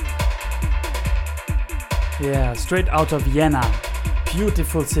 Yeah, straight out of Vienna.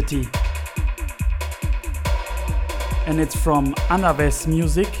 Beautiful city. And it's from Anaves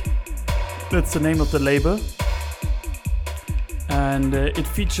Music. That's the name of the label. And it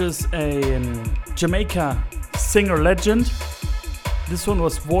features a Jamaica singer legend. This one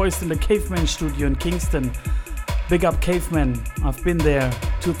was voiced in the Caveman studio in Kingston. Big up Caveman. I've been there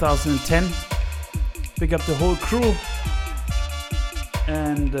 2010. Big up the whole crew.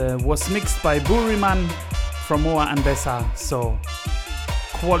 And was mixed by Buriman from Moa and Bessa. So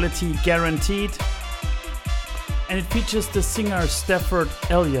quality guaranteed. And it features the singer Stafford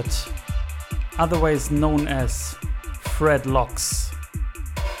Elliott, otherwise known as Fred Locks.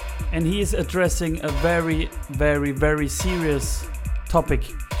 And he is addressing a very, very, very serious topic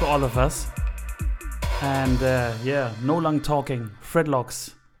to all of us. And yeah, no long talking. Fred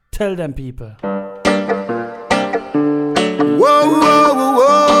Locks, tell them people. Whoa, whoa,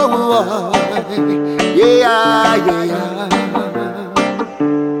 whoa, whoa. Yeah, yeah, yeah.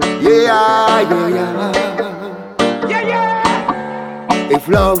 Yeah, yeah, yeah. If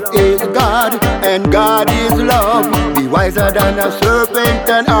love is God and God is love, be wiser than a serpent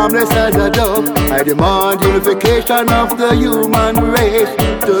and harmless as a dove. I demand unification of the human race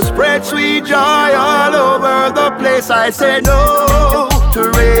to spread sweet joy all over the place. I say no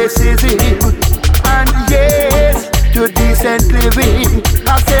to racism and yes to decent living.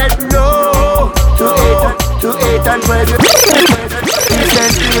 I said no to hate and prejudice.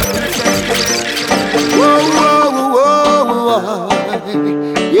 Decent living. Whoa, whoa, whoa, whoa.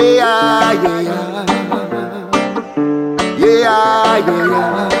 Yeah, yeah, yeah. Yeah, yeah,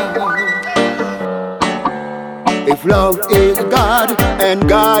 yeah. If love is God and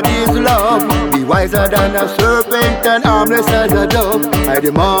God is love, be wiser than a serpent and harmless as a dove. I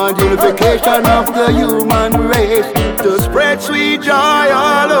demand unification of the human race to spread sweet joy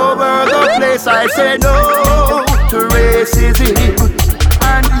all over the place. I say no to racism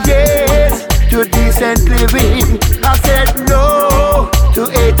and yes to decent living. I said no to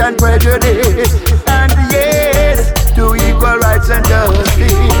hate and prejudice, and yes to equal rights and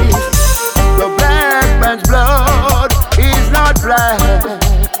justice. The black man's blood is not black,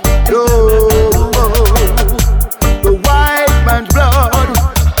 no. The white man's blood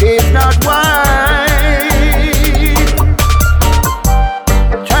is not white.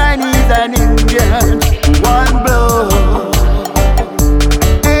 Chinese and Indians, one blood.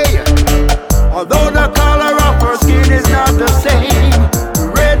 Hey, although the color of her skin is not the same,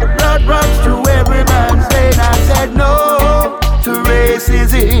 blood runs through every man's vein. I said no to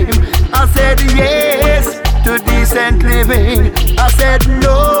racism. I said yes to decent living. I said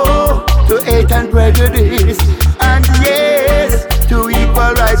no to hate and prejudice, and yes to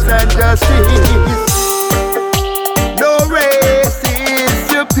equal rights and justice. No race is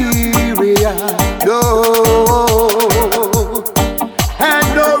superior, no, and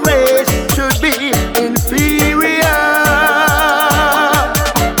no race should be inferior.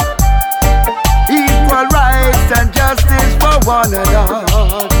 Justice for one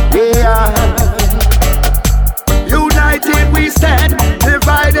another, yeah. United we stand,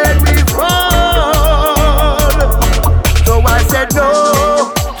 divided we fall. So I said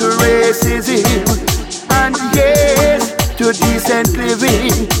no to racism and yes to decent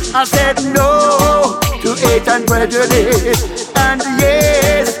living. I said no to hate and prejudice, and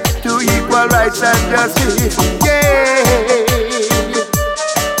yes to equal rights and justice, yeah.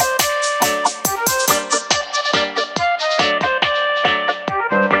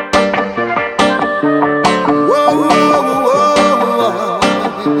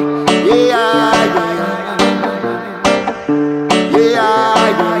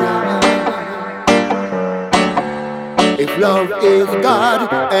 Love is God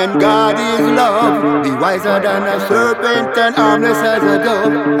and God is love. Be wiser than a serpent and harmless as a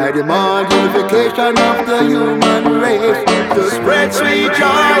dove. I demand unification of the human race to spread sweet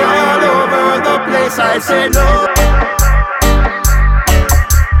joy all over the place. I say no.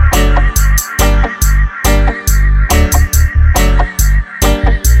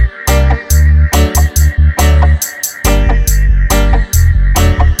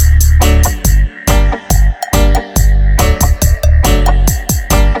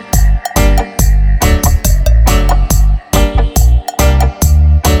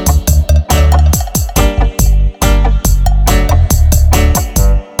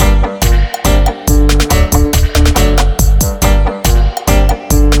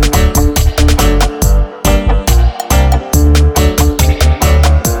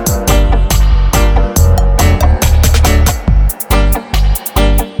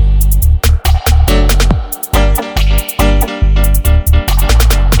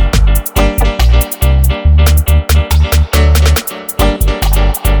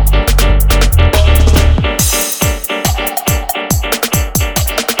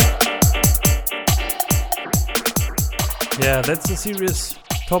 Yeah, that's a serious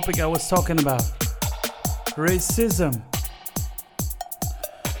topic I was talking about. Racism.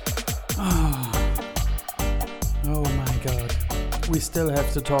 Oh my god. We still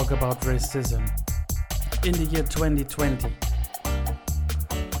have to talk about racism in the year 2020.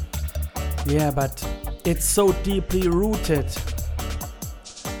 Yeah, but it's so deeply rooted.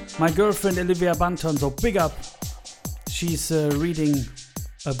 My girlfriend Olivia Banton, so big up. She's reading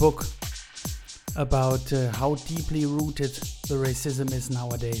a book about how deeply rooted the racism is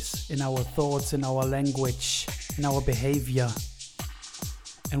nowadays, in our thoughts, in our language, in our behavior.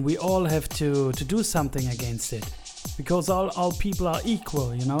 And we all have to do something against it, because all people are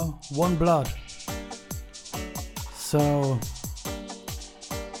equal, you know, one blood. So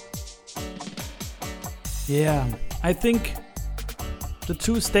yeah, I think the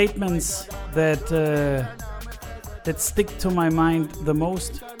two statements that stick to my mind the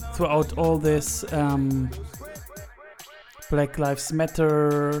most throughout all this Black Lives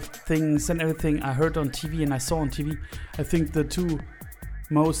Matter things and everything I heard on TV and I saw on TV, I think the two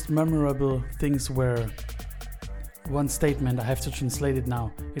most memorable things were one statement. I have to translate it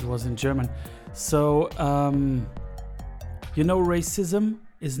now. It was in German. So, you know, racism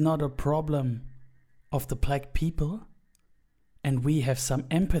is not a problem of the black people and we have some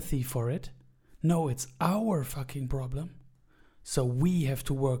empathy for it. No, it's our fucking problem. So we have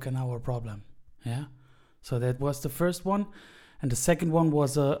to work on our problem. Yeah. So that was the first one. And the second one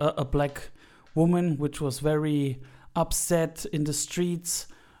was a black woman which was very upset in the streets,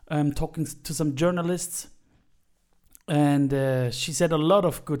 talking to some journalists. And she said a lot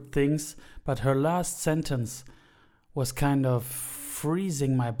of good things, but her last sentence was kind of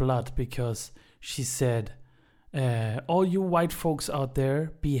freezing my blood, because she said, all you white folks out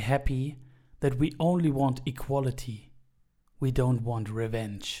there, be happy that we only want equality. We don't want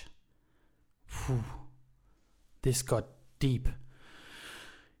revenge. Whew. This got deep.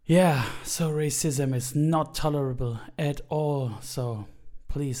 Yeah, so racism is not tolerable at all. So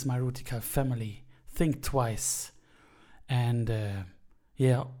please, my Rootikal family, think twice. And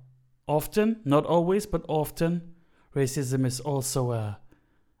yeah, often, not always, but often, racism is also a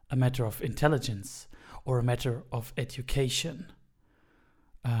matter of intelligence or a matter of education.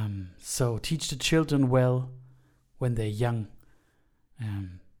 So teach the children well when they're young.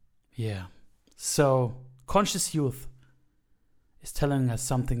 Yeah. So Conscious Youth is telling us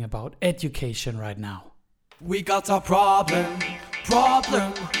something about education right now. We got a problem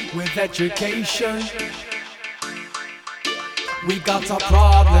with education. We got a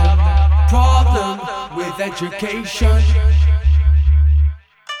problem with education.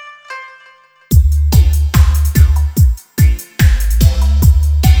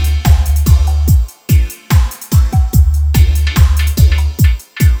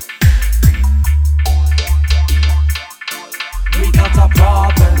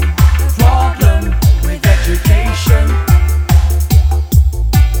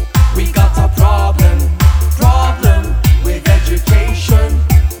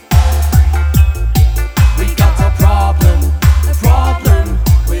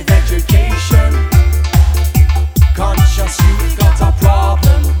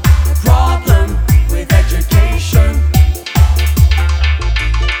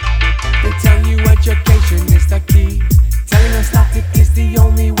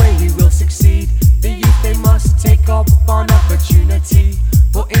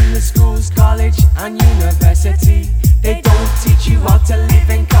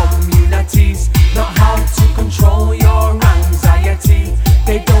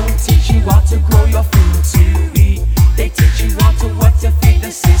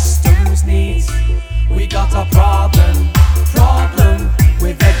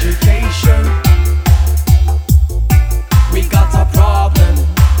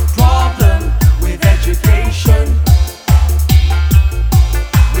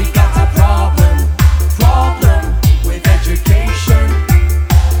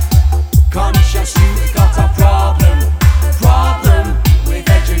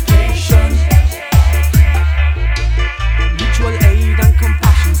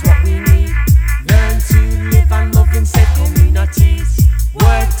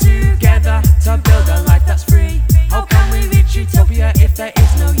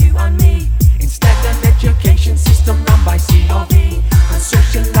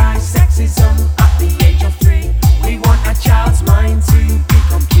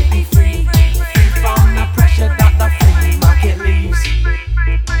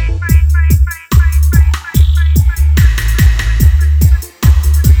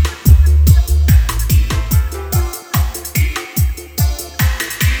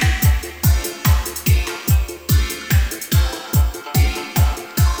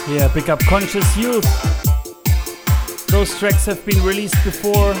 Yeah, big up Conscious Youth. Those tracks have been released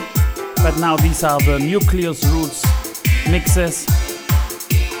before, but now these are the Nucleus Roots mixes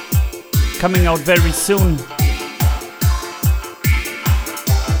coming out very soon.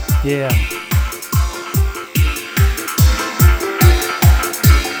 Yeah.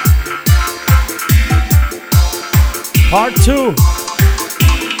 Part 2.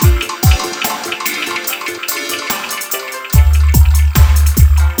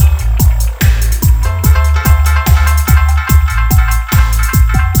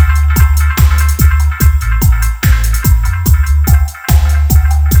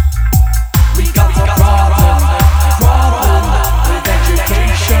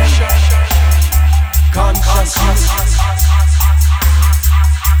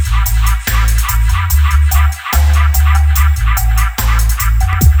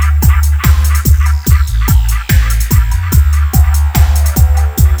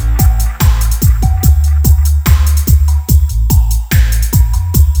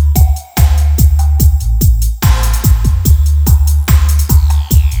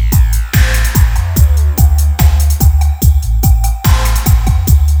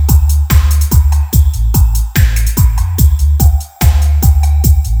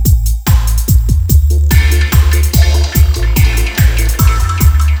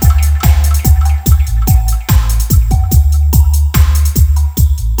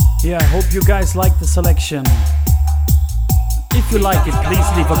 Yeah, hope you guys like the selection. If you like it, please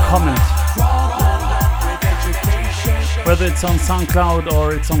leave a comment. Whether it's on SoundCloud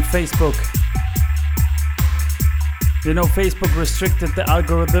or it's on Facebook. You know, Facebook restricted the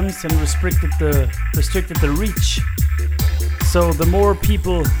algorithms and restricted the reach. So the more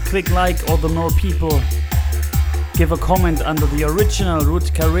people click like or the more people give a comment under the original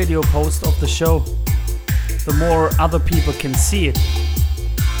Rootikal Radio post of the show, the more other people can see it.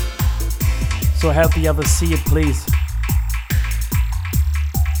 So help the others see it, please.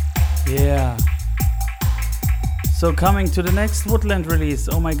 Yeah. So coming to the next Woodland release.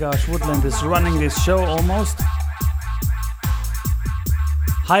 Oh my gosh, Woodland is running this show almost.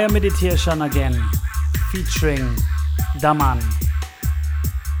 Higher Meditation again, featuring Daman.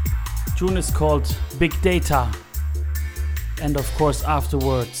 Tune is called Big Data. And of course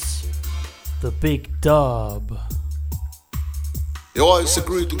afterwards, the Big Dub. Yo, I say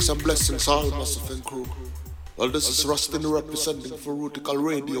greetings and blessings all massive and crew. Well, this is Rustin representing for Rootikal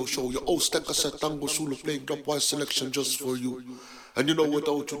Radio Show. Your host cassette Tango Sulu playing dubwise selection just for you. And you know,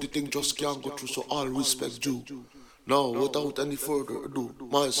 without you the thing just can't go through, so all respect due. Now, without any further ado,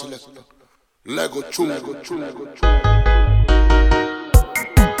 my selector, Lego True.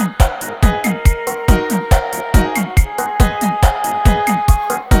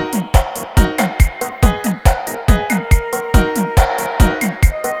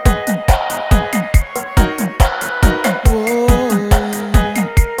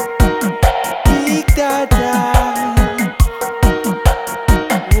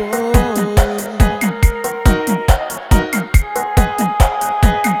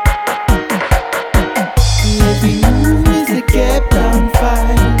 Living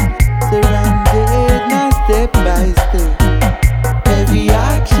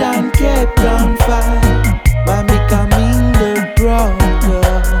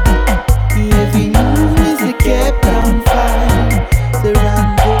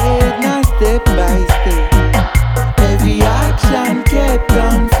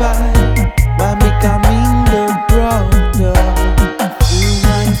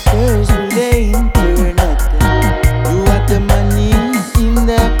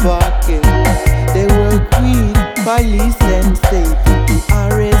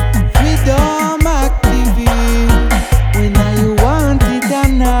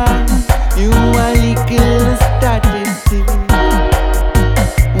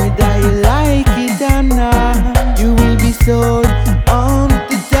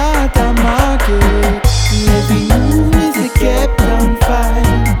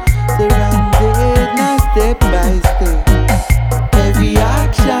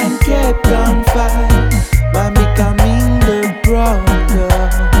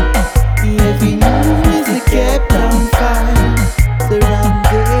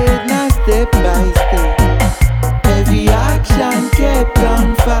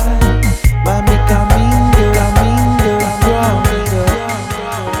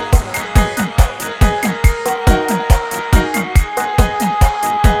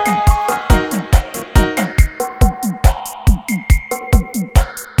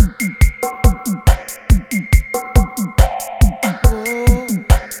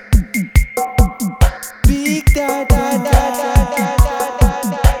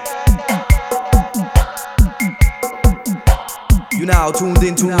You now tuned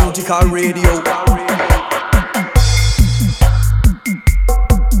into Rootikal Radio.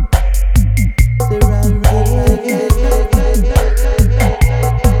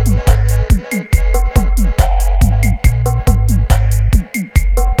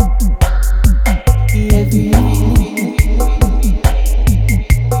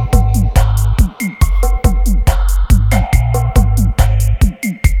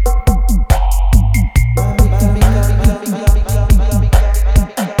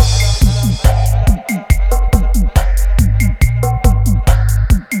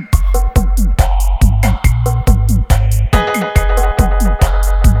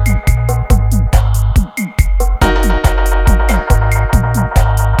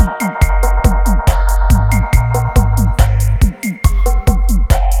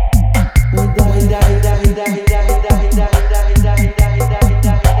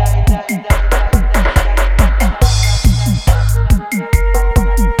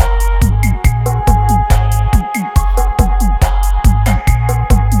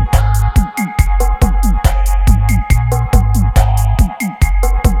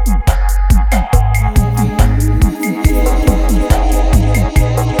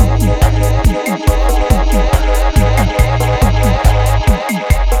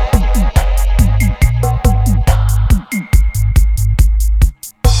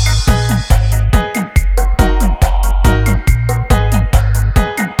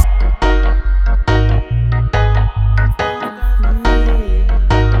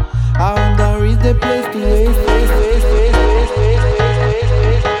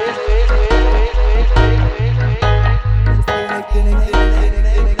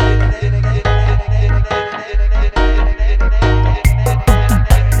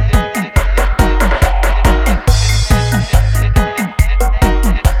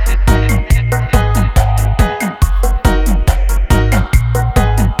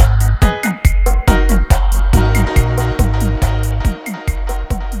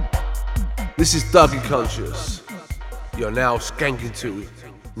 This is Dougie Conscious. You're now skanking to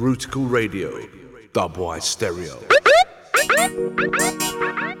Rootikal Radio, Dubwise Stereo.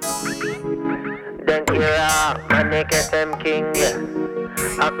 Dankira, Manikesem King,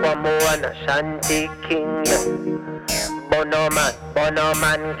 Aquamoana, Shanti King,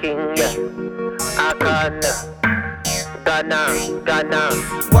 Bonoman King, Akana, Ghana,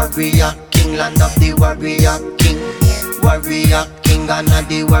 Warrior King, land of the Warrior King, Warrior King, Ghana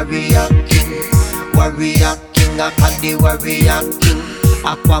the Warrior King, Warrior King, Aka the Warrior King,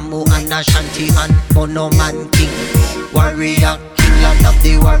 Aquamu and Ashanti and Bonoman King, Warrior King, land of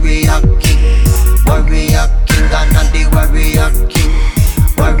the Warrior King, Warrior King, Ghana the Warrior King,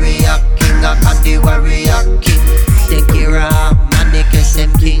 Warrior King, Aka the Warrior King, Tenkira,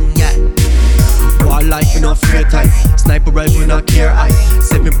 Manikesem King, yeah. War life in a free time, sniper rifle in a care eye.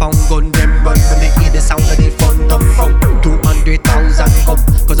 7-pound gun them run when they hear the sound of the fun come from 200,000 come,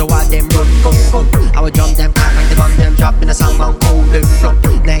 cause I want them run come. I will jump them back like the gun them drop in a song and hold them from.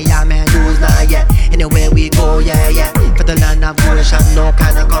 Nah yeah man, use nah yeah, anywhere we go yeah. For the land of Polish and no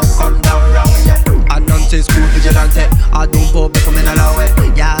kind of come down round yeah. I nonsense school vigilante, I don't go back from in a low way.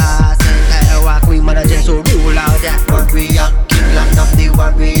 Yeah, say walk we mother just so rule out yeah. Warrior King, land of the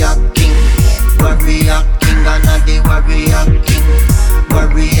Warrior King, Warrior King, Ghana the Warrior King,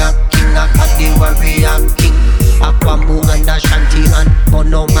 Warrior King, Aka the Warrior King, Aquamu and Ashanti and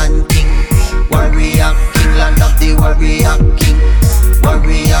Bonoman King, Warrior King, land of the Warrior King,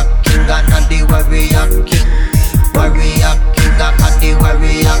 Warrior King, Ghana the Warrior King, Warrior King, Aka the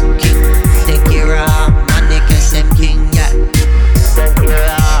Warrior King, Tenkira, Manikesem King, yeah.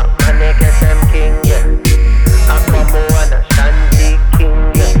 Dankira, Manikesem King, yeah. Aquamu and Ashanti King,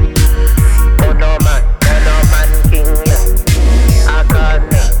 yeah. Bonoman King, yeah.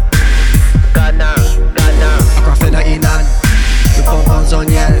 Akana, Ghana. Aquafina Inan, the pompons on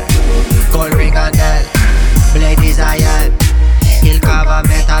yell, gold ring and hell, blade is iron, he'll cover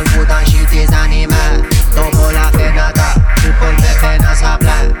metal, wood and shit is animal, double a fenata, triple me fena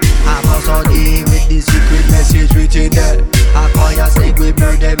supply, I'm also deal with the secret message written there, I call ya snake with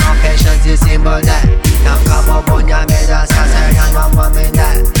bird, them and patience is symbol that, now come up on ya made a sassy and one woman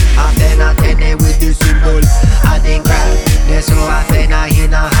that, I fena tene with the symbol, I think crap, that's who I fena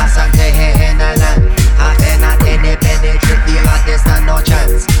in a house and they in a land, I fena tene penetrate the hottest and no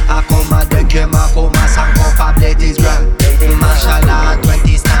chance, I come at the game, I come a sang of a blade is grand, mashallah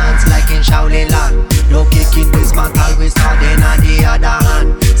 20 stands like in Shaolin land, no kicking this mantle we starting on the other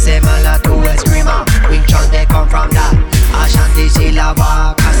hand, similar to a screamer, wing chant they come from that, Ashanti Sheila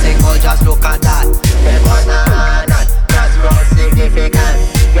walk, a single just look at that, they wanna that's more significant,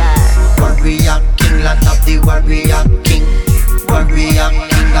 yeah. Warrior King, land of the Warrior King,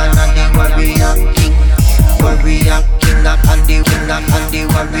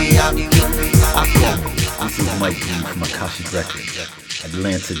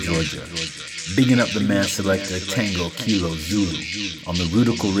 Atlanta, Georgia. Bigging up the man selector Tango Kilo Zulu on the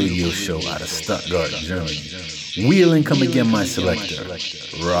Rootikal Radio Show out of Stuttgart, Germany. Wheel and come again, my selector,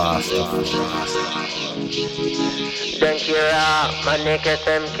 Rastafari. Thank you, my nigga,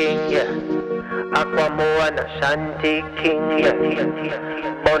 Sam King, yeah. Aquamoana, Shanti King, yeah.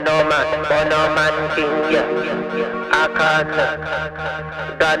 Bonoman King, yeah. Akana,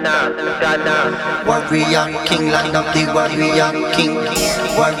 Ghana. Warrior King, land of the Warrior King.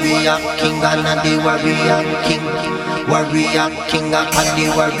 Warrior King, and the Warrior King. Warrior King, and the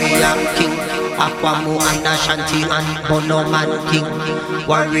Warrior King. Aquamu and Ashanti and Bonoman King.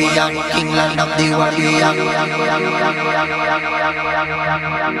 Warrior King, land of the Warrior.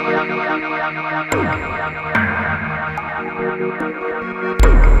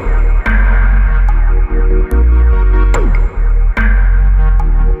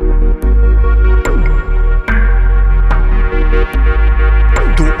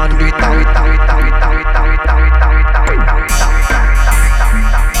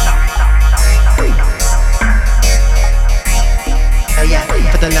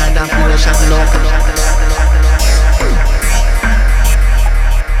 For the land of Polish and local.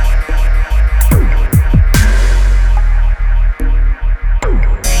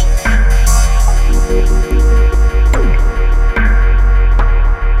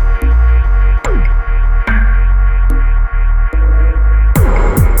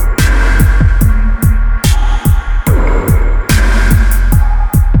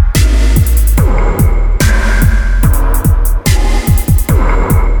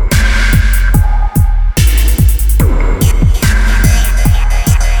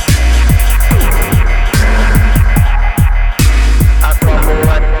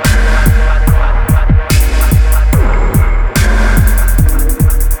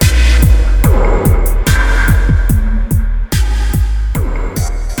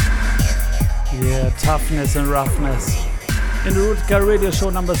 And roughness in the Rootikal Radio Show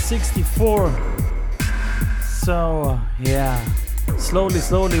number 64. So yeah,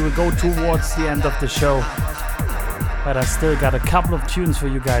 slowly we go towards the end of the show, but I still got a couple of tunes for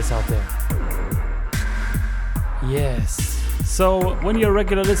you guys out there. Yes, so when you're a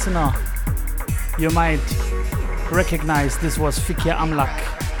regular listener, you might recognize this was Fikir Amlak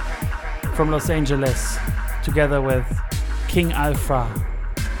from Los Angeles together with King Alpha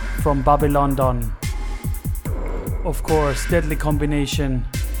from Babylon. Of course, deadly combination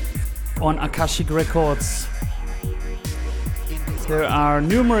on Akashic Records. There are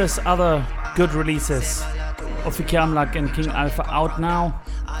numerous other good releases of Fikir Amlak and King Alpha out now.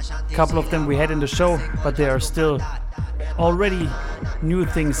 A couple of them we had in the show, but there are still already new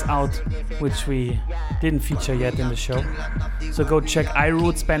things out which we didn't feature yet in the show. So go check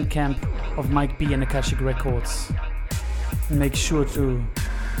iRoots Bandcamp of Mike B and Akashic Records. And make sure to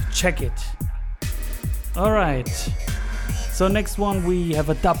check it. Alright, so next one we have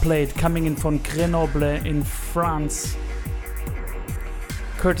a dubplate coming in from Grenoble in France,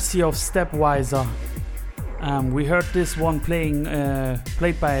 courtesy of Stepwiser. We heard this one played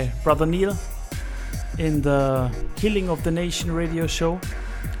by Brother Neil in the Healing of the Nation radio show,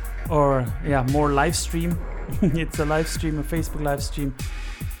 or yeah, more live stream. It's a live stream, a Facebook live stream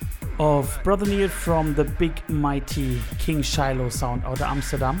of Brother Neil from the big mighty King Shiloh sound out of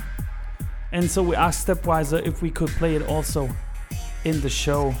Amsterdam. And so we asked Stepwiser if we could play it also in the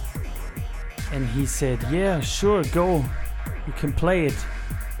show. And he said, yeah, sure, go. You can play it.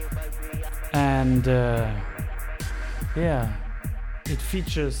 And yeah, it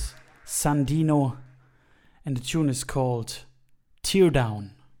features Sandino. And the tune is called Tear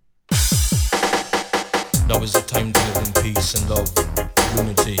Down. Now is the time to live in peace and love,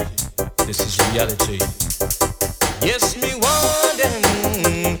 unity. This is reality. Yes, me want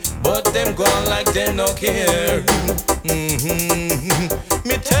them, but them go on like they no care.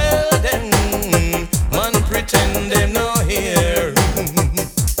 Me tell them, man pretend them no hear.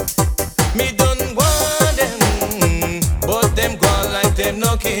 Me don't want them, but them go on like them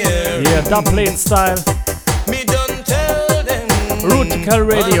no care. Yeah, dubplate style. Me don't tell them, Rootikal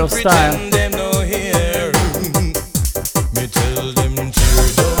Radio style. Them no hear. Me tell them tear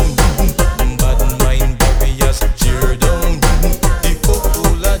down, bad mind barriers tear down. The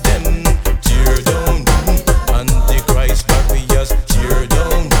whole of them tear down. Antichrist barriers tear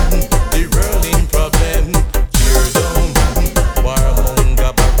down. The whirling problem tear down.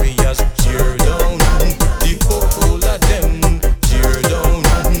 Warmonger barriers tear down. The whole of them tear down.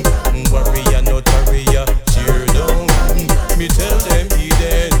 Warrior no tarrier tear down. Me tell them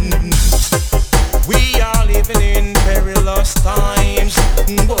Eden.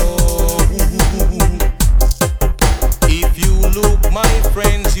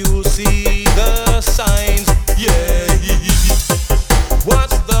 friends, you'll see the signs. Yeah.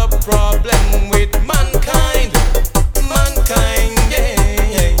 What's the problem with mankind? Mankind,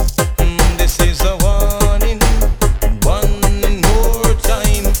 yeah. This is a warning. One more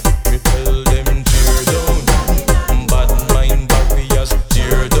time. We tell them tear down. Bad mind barriers,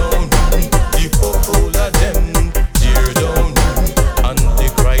 tear down. The whole of them, tear down.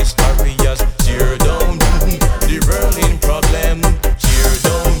 Antichrist barriers, tear down. The burning problem, tear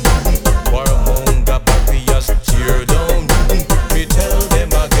down. Warmonger barriers, tear down. We tell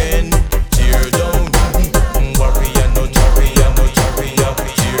them again, tear down. Warrior, no tarrier,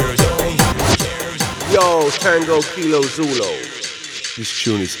 tear down. Yo, Tango Kilo Zulu. This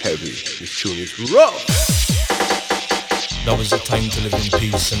tune is heavy. This tune is rough. Now is the time to live in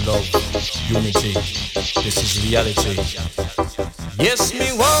peace and love, unity. This is reality. Yes,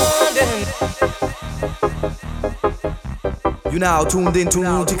 me want them. You now tuned into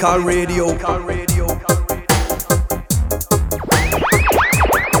Rootikal Radio.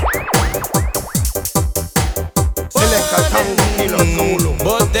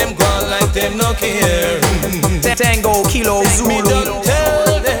 But them gone like them no care. Tango Kilo Zulu. Me don't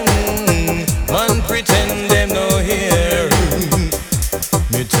tell them. Man pretend them no hear.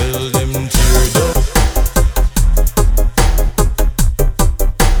 Me tell them tear down.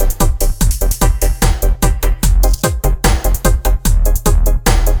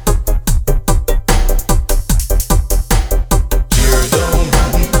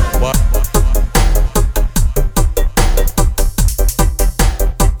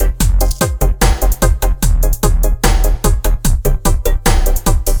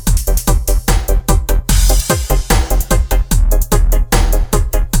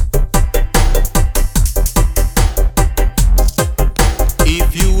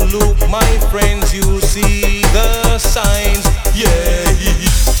 My friends, you see the signs, yeah.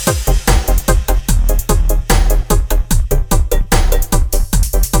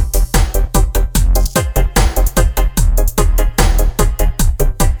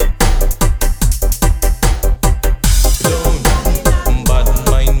 Bad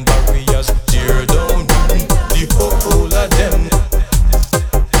mind barriers, tear down. The whole of them.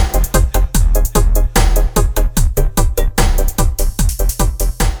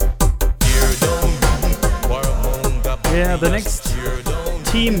 Yeah, the next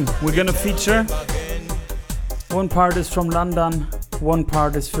team we're gonna feature, one part is from London, one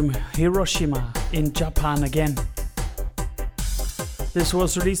part is from Hiroshima in Japan again. This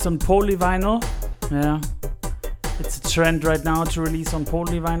was released on polyvinyl. Yeah, it's a trend right now to release on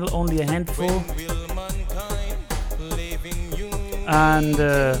polyvinyl, only a handful. And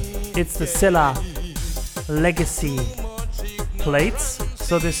it's the Silla Legacy plates.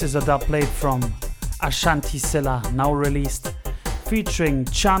 So this is a dub plate from Ashanti Silla, now released, featuring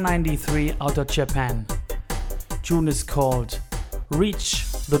Cha 93 out of Japan. Tune is called Reach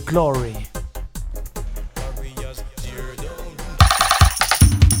the Glory.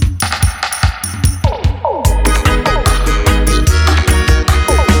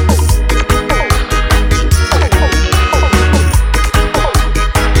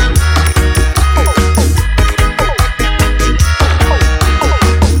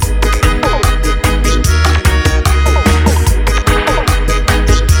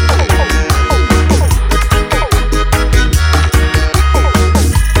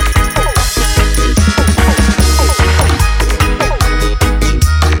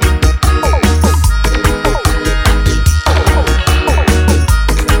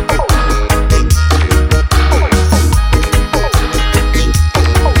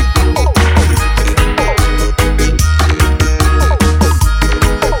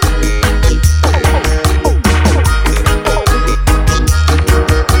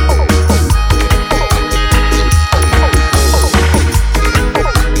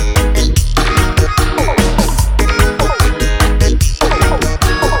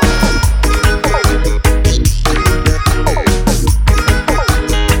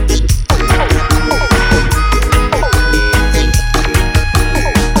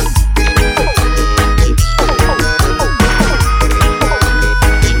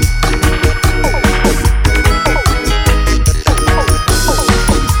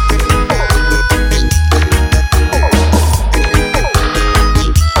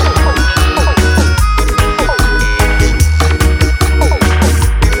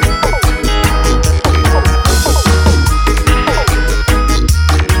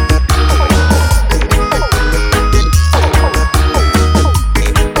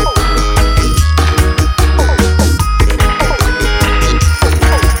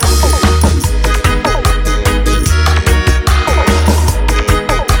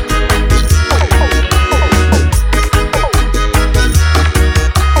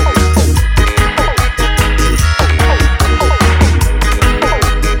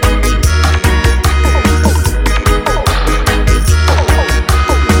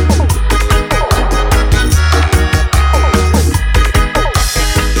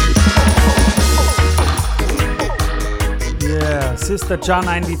 Sister John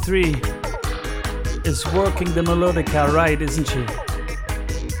 93 is working the melodica right, isn't she?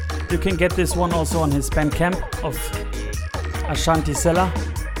 You can get this one also on his Bandcamp of Ashanti Sella.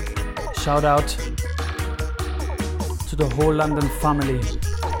 Shout out to the whole London family.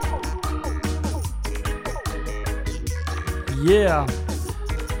 Yeah.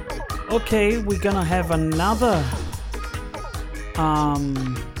 Okay, we're gonna have another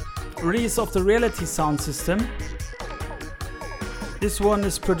release of the Reality sound system. This one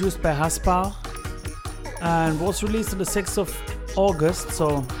is produced by Haspar and was released on the 6th of August,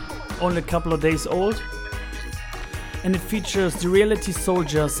 so only a couple of days old. And it features the Reality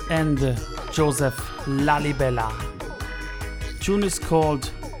Soldiers and Joseph Lalibela. Tune is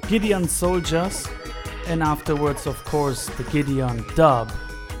called Gideon Soldiers, and afterwards, of course, the Gideon dub.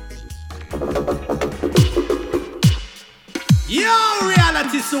 Yo,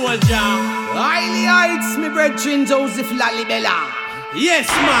 Reality Soldier! Highly heights, me brethren Joseph Lalibela. Yes,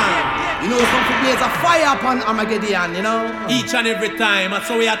 man! You know, come to blaze a fire upon Armageddon, you know? Each and every time, that's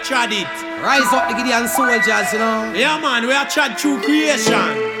how we are tried it. Rise up the Gideon soldiers, you know? Yeah, man, we are tried through creation.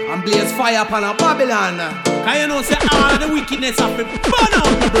 And blaze fire upon a Babylon. Can you know, say all the wickedness of it burn out,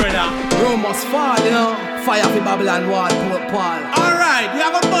 my brother? Rome must fall, you know? Fire for Babylon wall, Paul. Alright, we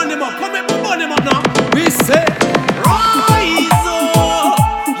are gonna burn them up. Come here, we burn them up now. We say, rise up,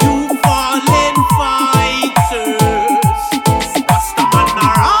 you fallen fighters.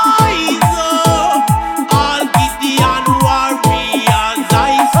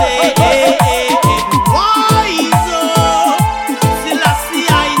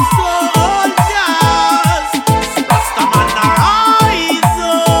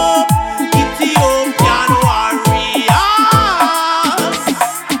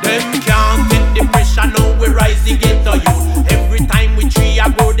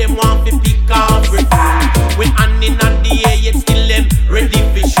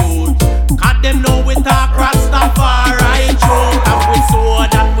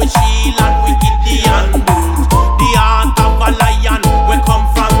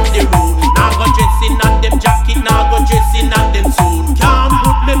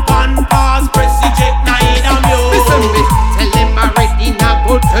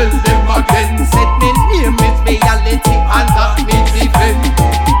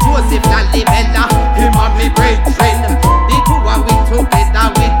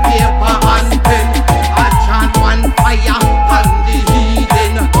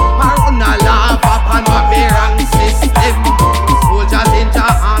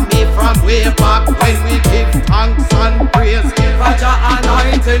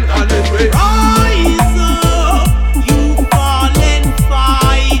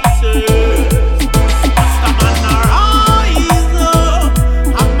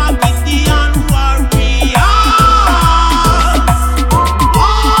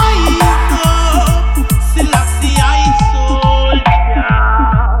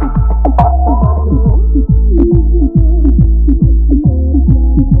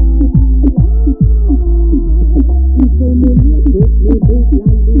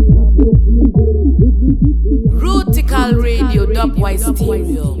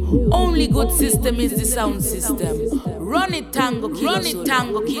 Only good system is the sound system. Run it tango, run it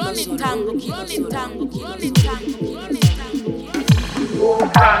tango, run it tango, run it tango, run it tango, run it tango.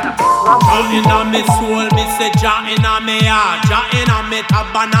 Jah inna me soul, me say Jah inna me heart, Jah inna me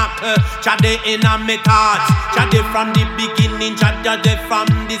tabernacle, Jah dey inna me thoughts, Jah dey from the beginning, Jah dey from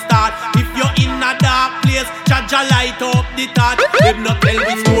the start. If you're in a dark place, Jah light up the thought. Them not tell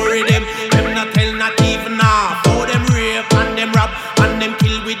the story, them not tell not even half. How them rape and them rob and them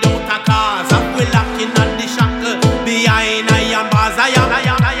kill without a cause. And we locking at the shackle behind iron bars.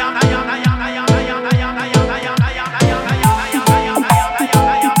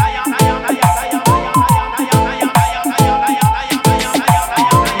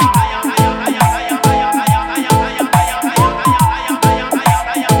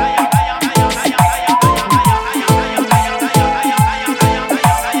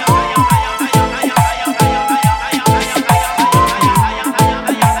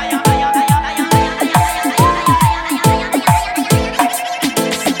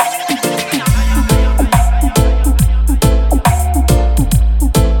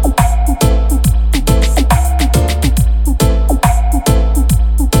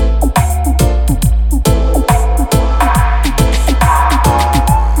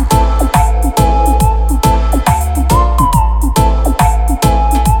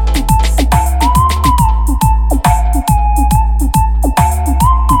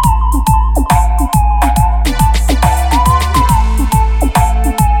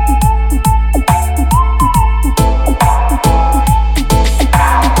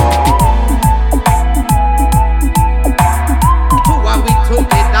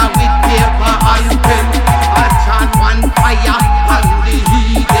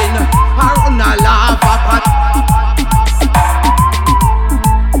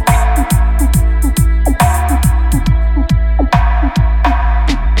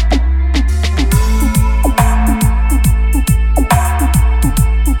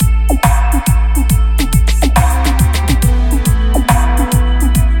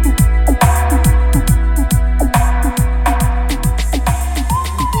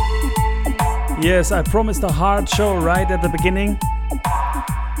 Yes, I promised a hard show right at the beginning.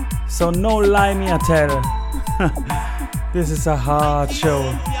 So no lie me I tell. This is a hard show.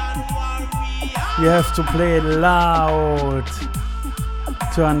 You have to play it loud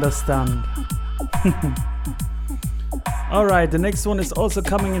to understand. Alright, the next one is also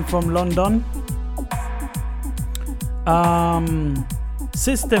coming in from London.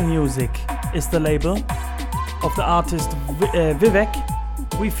 System Music is the label of the artist Vivek.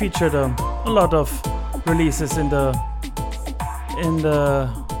 We featured a lot of releases in the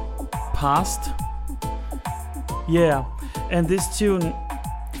past. Yeah, and this tune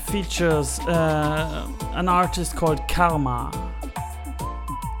features an artist called Karma.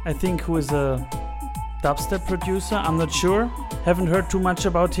 I think who is a dubstep producer. I'm not sure. Haven't heard too much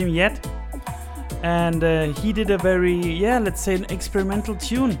about him yet. And he did a very, let's say an experimental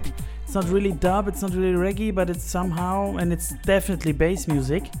tune. It's not really dub, it's not really reggae, but it's somehow, and it's definitely bass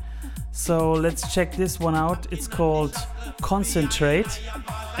music. So let's check this one out. It's called Concentrate,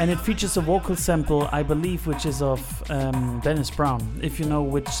 and it features a vocal sample, I believe, which is of Dennis Brown. If you know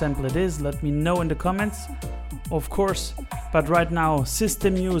which sample it is, let me know in the comments, of course. But right now,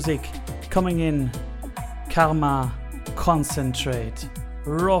 System Music coming in. Karma, Concentrate.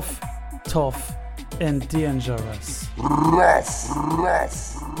 Rough, tough, and dangerous.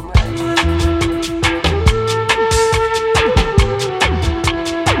 Rough.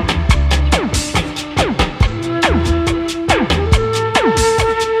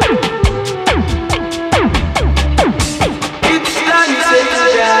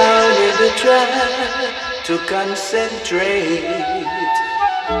 Try to concentrate.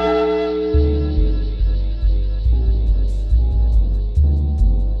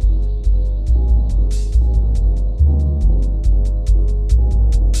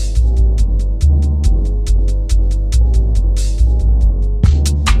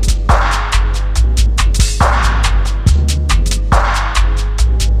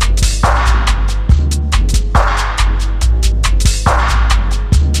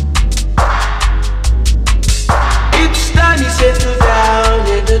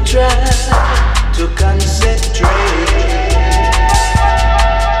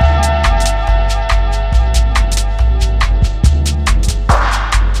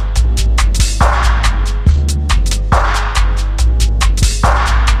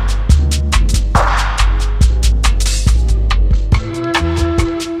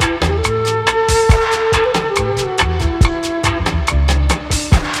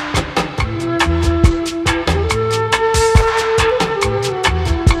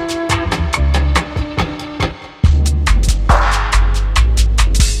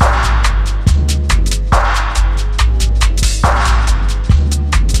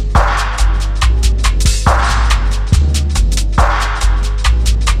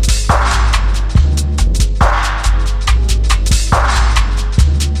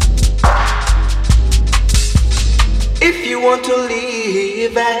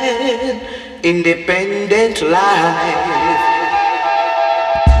 Independent life.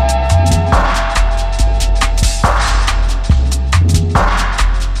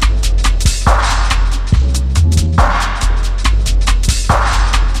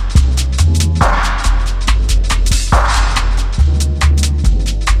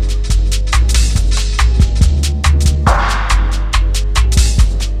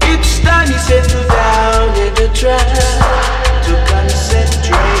 It's time you settle down and to try to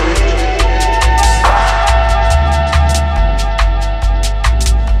concentrate.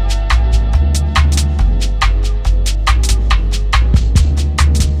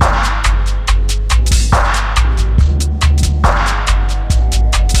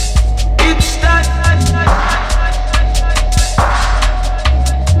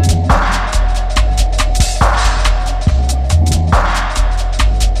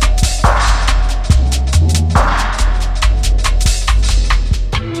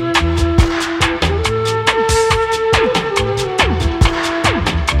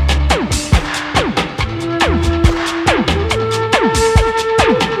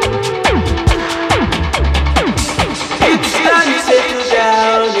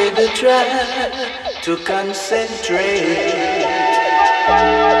 To concentrate.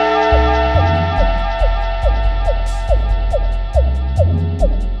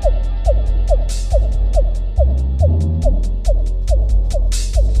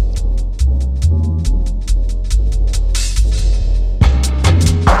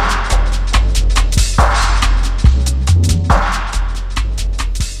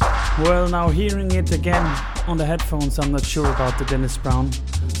 Well, now hearing it again on the headphones, I'm not sure about the Dennis Brown.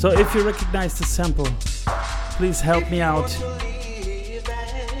 So if you recognize the sample, please help me out.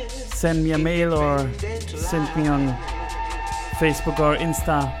 send me a mail or send me on Facebook or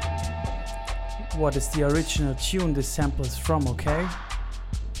Insta what is the original tune this sample is from, okay?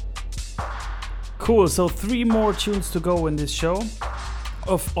 Cool, so 3 more tunes to go in this show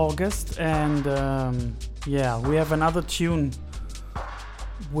of August, and yeah, we have another tune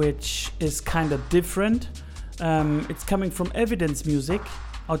which is kind of different. It's coming from Evidence Music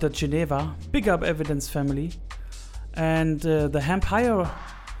out of Geneva. Big up Evidence family. And the Hemp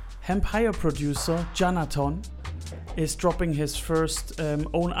Higher producer, Jonathan, is dropping his first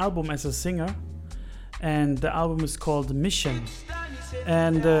own album as a singer. And the album is called Mission.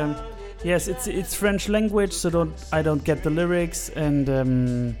 And yes, it's French language, so I don't get the lyrics.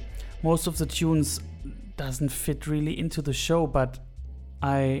 And most of the tunes doesn't fit really into the show, but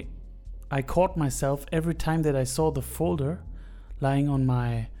I caught myself every time that I saw the folder lying on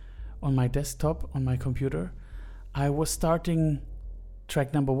my desktop, on my computer, I was starting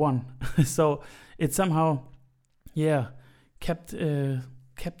track number 1. So it somehow, kept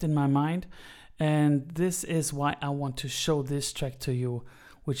in my mind. And this is why I want to show this track to you,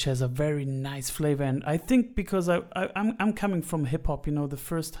 which has a very nice flavor. And I think because I'm coming from hip-hop, the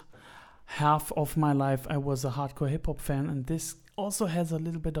first half of my life I was a hardcore hip-hop fan, and this also has a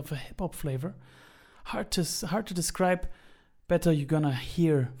little bit of a hip-hop flavor. Hard to describe. Better you're gonna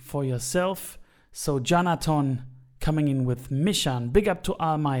hear for yourself. So Jonathan coming in with Mission. Big up to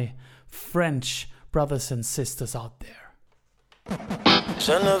all my French brothers and sisters out there.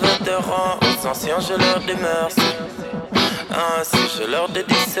 Jeunes vétérans, aux anciens je leur dis merci. Ainsi je leur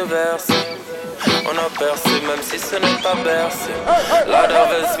dédie ce verset. On a percé même si ce n'est pas Bercy. Lord of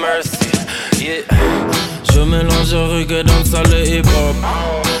His mercy, yeah. Je mélange reggae, dancehall et hip-hop.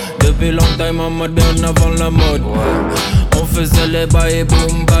 Depuis longtemps en mode bien avant la mode. On faisait les bails,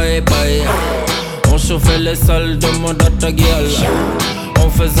 boom, bye, bye. On chauffait les salles, demande à ta gueule. On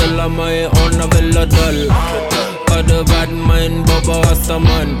faisait la maille, on avait la dalle. Pas de bad mind, Bobo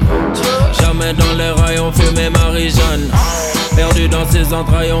Rastaman. Jamais dans les rails, on fumait Marie-Jeanne. Perdu dans ses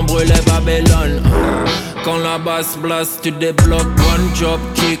entrailles, on brûlait Babylone. Quand la basse blast, tu débloques. One job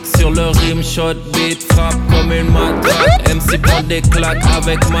kick sur le rim, shot beat, frappe comme une matraque. MC prend des claques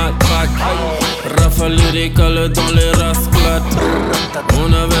avec ma track. Rafale Rootikal dans les rasclates.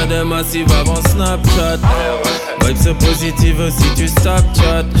 On avait des massifs avant Snapchat. Vibes c'est positive si tu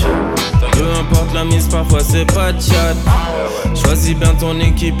Snapchat. Peu importe la mise, parfois c'est pas de chat. Choisis bien ton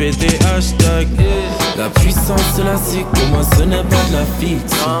équipe et tes hashtags. La puissance de la zik, pour moi ce n'est pas de la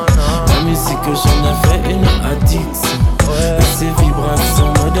fiction. La musique que j'en ai fait une addiction. Et ces vibrations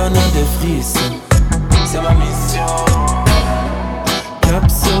me donnent des frissons. C'est ma mission. Cap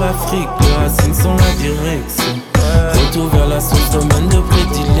sur l'Afrique, les racines sont la direction. Retour vers la source, domaine de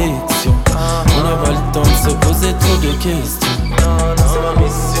prédilection. On n'a pas le temps de se poser trop de questions. C'est ma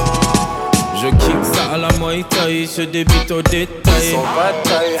mission. Je kick ça à la Muay Thai, je débute au détail.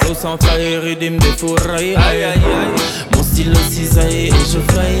 Flow sans faille, rythme des fourrailles. Mon style cisaille et je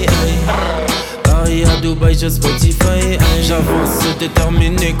fly. Paris à Dubaï, je Spotify. J'avance,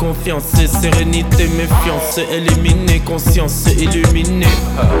 déterminé, confiance et sérénité, méfiance. Éliminer, conscience illuminée.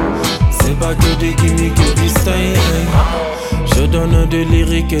 C'est pas que des gimmicks et du style. Je donne des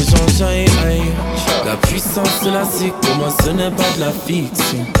lyriques et j'enjaille. La puissance de la zik, pour moi ce n'est pas de la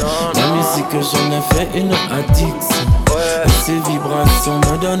fiction. La musique que j'en ai fait une addiction. Et ces vibrations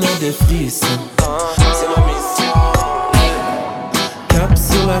me donnent des frissons. C'est ma mission. Cap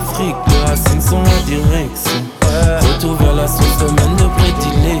sur l'Afrique, les racines sont la direction. Retour vers la source, domaine de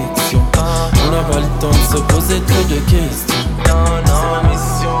prédilection. On n'a pas le temps de se poser trop de questions. C'est ma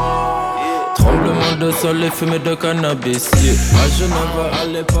mission. Tremblement de sol et fumée de cannabis. À Genève à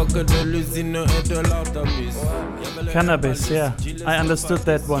l'époque de l'usine et de l'Artemis. Cannabis, yeah, I understood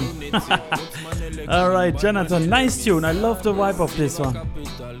that one. Alright, Jonathan, nice tune. I love the vibe of this one.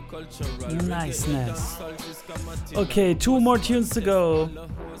 Niceness. Okay, 2 more tunes to go.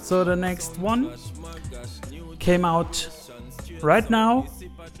 So the next one came out right now,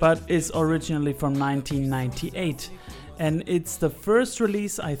 but is originally from 1998. And it's the first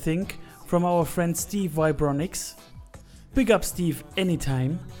release, I think, from our friend Steve Vibronics. Big up Steve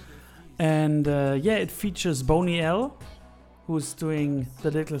anytime. And it features Boney L, who's doing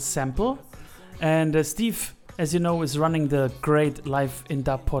the little sample. And Steve, as you know, is running the great Live in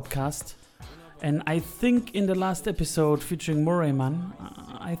Dub podcast. And I think in the last episode featuring Moreyman,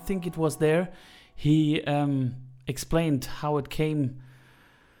 I think it was there, he explained how it came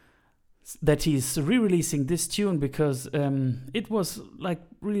that he's re-releasing this tune because it was like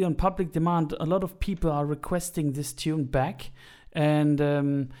really on public demand. A lot of people are requesting this tune back,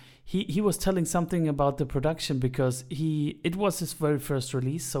 and he was telling something about the production because it was his very first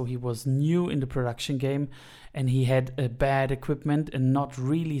release, so he was new in the production game and he had bad equipment and not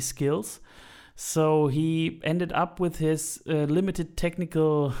really skills. So he ended up with his limited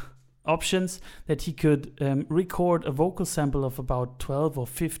technical options that he could record a vocal sample of about 12 or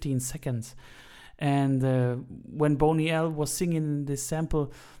 15 seconds. And when Boney L was singing this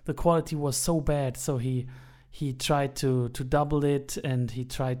sample, the quality was so bad, so he tried to double it, and he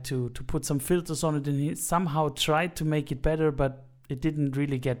tried to put some filters on it, and he somehow tried to make it better, but it didn't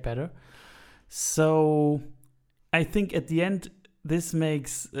really get better. So I think at the end this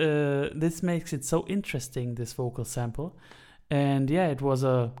makes it so interesting, this vocal sample. And yeah, it was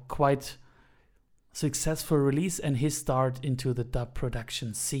a quite successful release and his start into the dub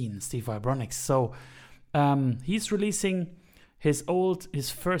production scene, Steve Vibronics. So he's releasing his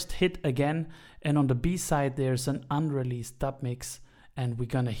first hit again, and on the B-side there's an unreleased dub mix, and we're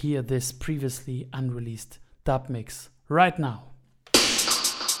gonna hear this previously unreleased dub mix right now.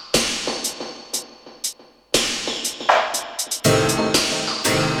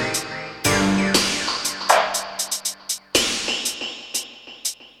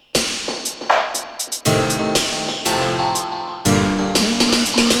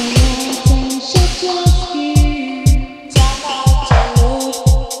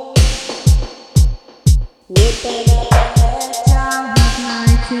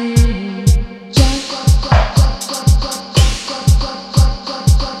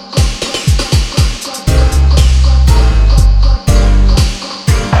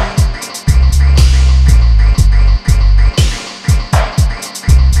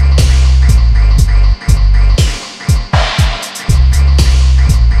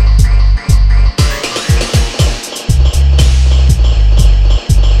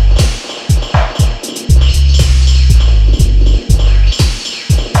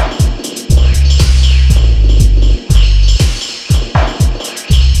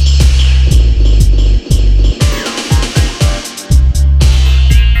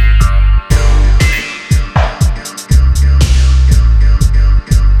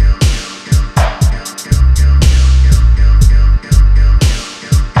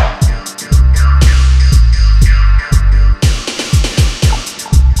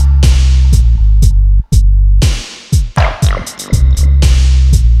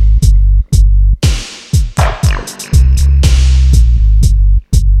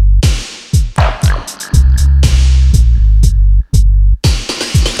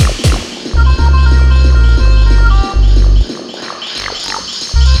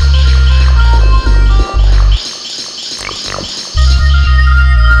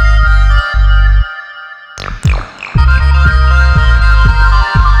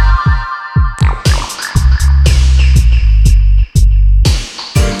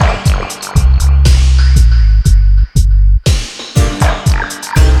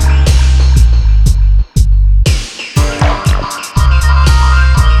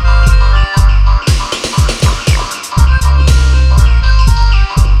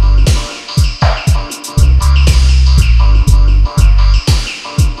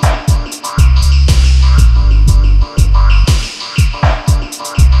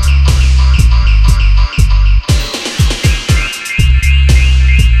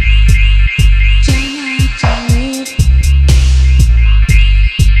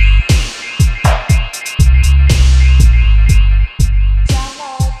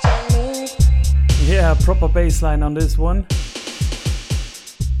 Proper bass line on this one.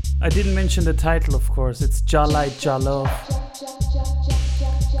 I didn't mention the title, of course. It's Jah Light, Jah Love.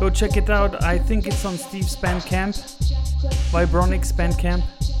 Go check it out. I think it's on Steve's Bandcamp, Vibronics Bandcamp,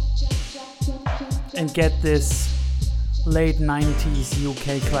 and get this late 90s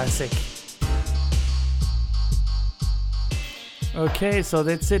UK classic. Okay, so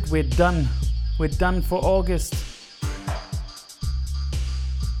that's it. We're done. We're done for August.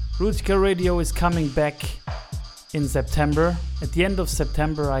 Rootikal Radio is coming back in September, at the end of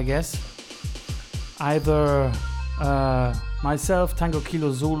September, I guess. Either myself, Tango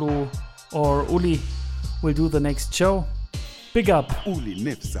Kilo Zulu, or Uli will do the next show. Big up. Uli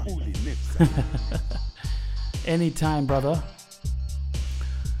Nipsa. Anytime, brother.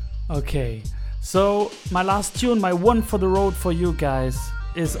 Okay, so my last tune, my one for the road for you guys,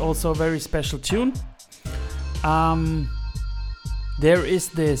 is also a very special tune. There is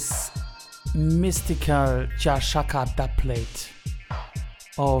this mystical Jashaka dubplate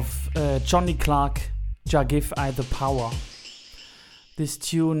of Johnny Clark, Jah Give I the Power. This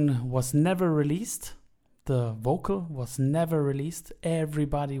tune was never released. The vocal was never released.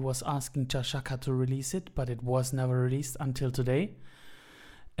 Everybody was asking Jashaka to release it, but it was never released until today.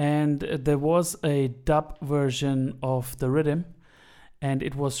 And there was a dub version of the rhythm, and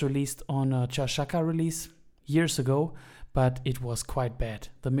it was released on a Chashaka release years ago, but it was quite bad.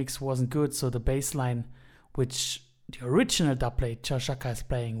 The mix wasn't good, so the bass line, which the original dubplate Chashaka is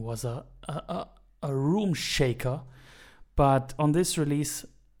playing, was a room shaker. But on this release,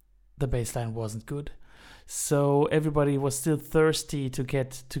 the bass line wasn't good. So everybody was still thirsty to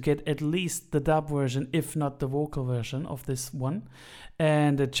get at least the dub version, if not the vocal version of this one.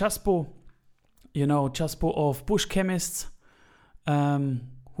 And Chaspo, Chaspo of Bush Chemists,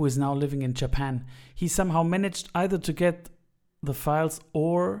 who is now living in Japan, he somehow managed either to get the files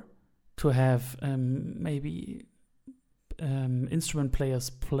or to have maybe instrument players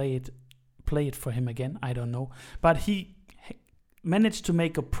play it for him again. I don't know. But he managed to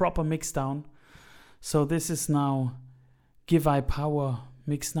make a proper mix down. So this is now Give I Power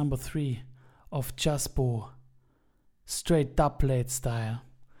mix number 3 of Chaspo, straight dubplate style.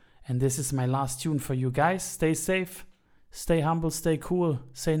 And this is my last tune for you guys. Stay safe, stay humble, stay cool,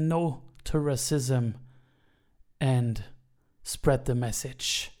 say no to racism, and spread the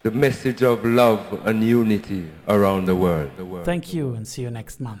message. The message of love and unity around the world. Thank you, and see you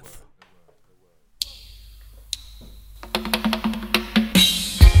next month.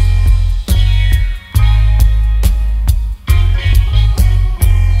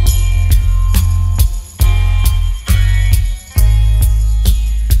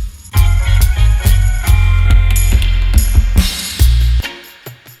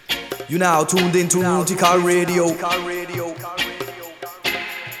 You now tuned into Rootikal Radio.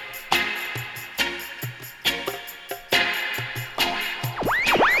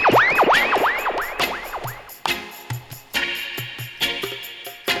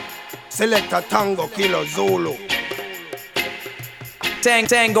 Selector Tango Kilo Zulu.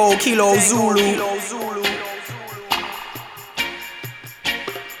 Tango Kilo Zulu.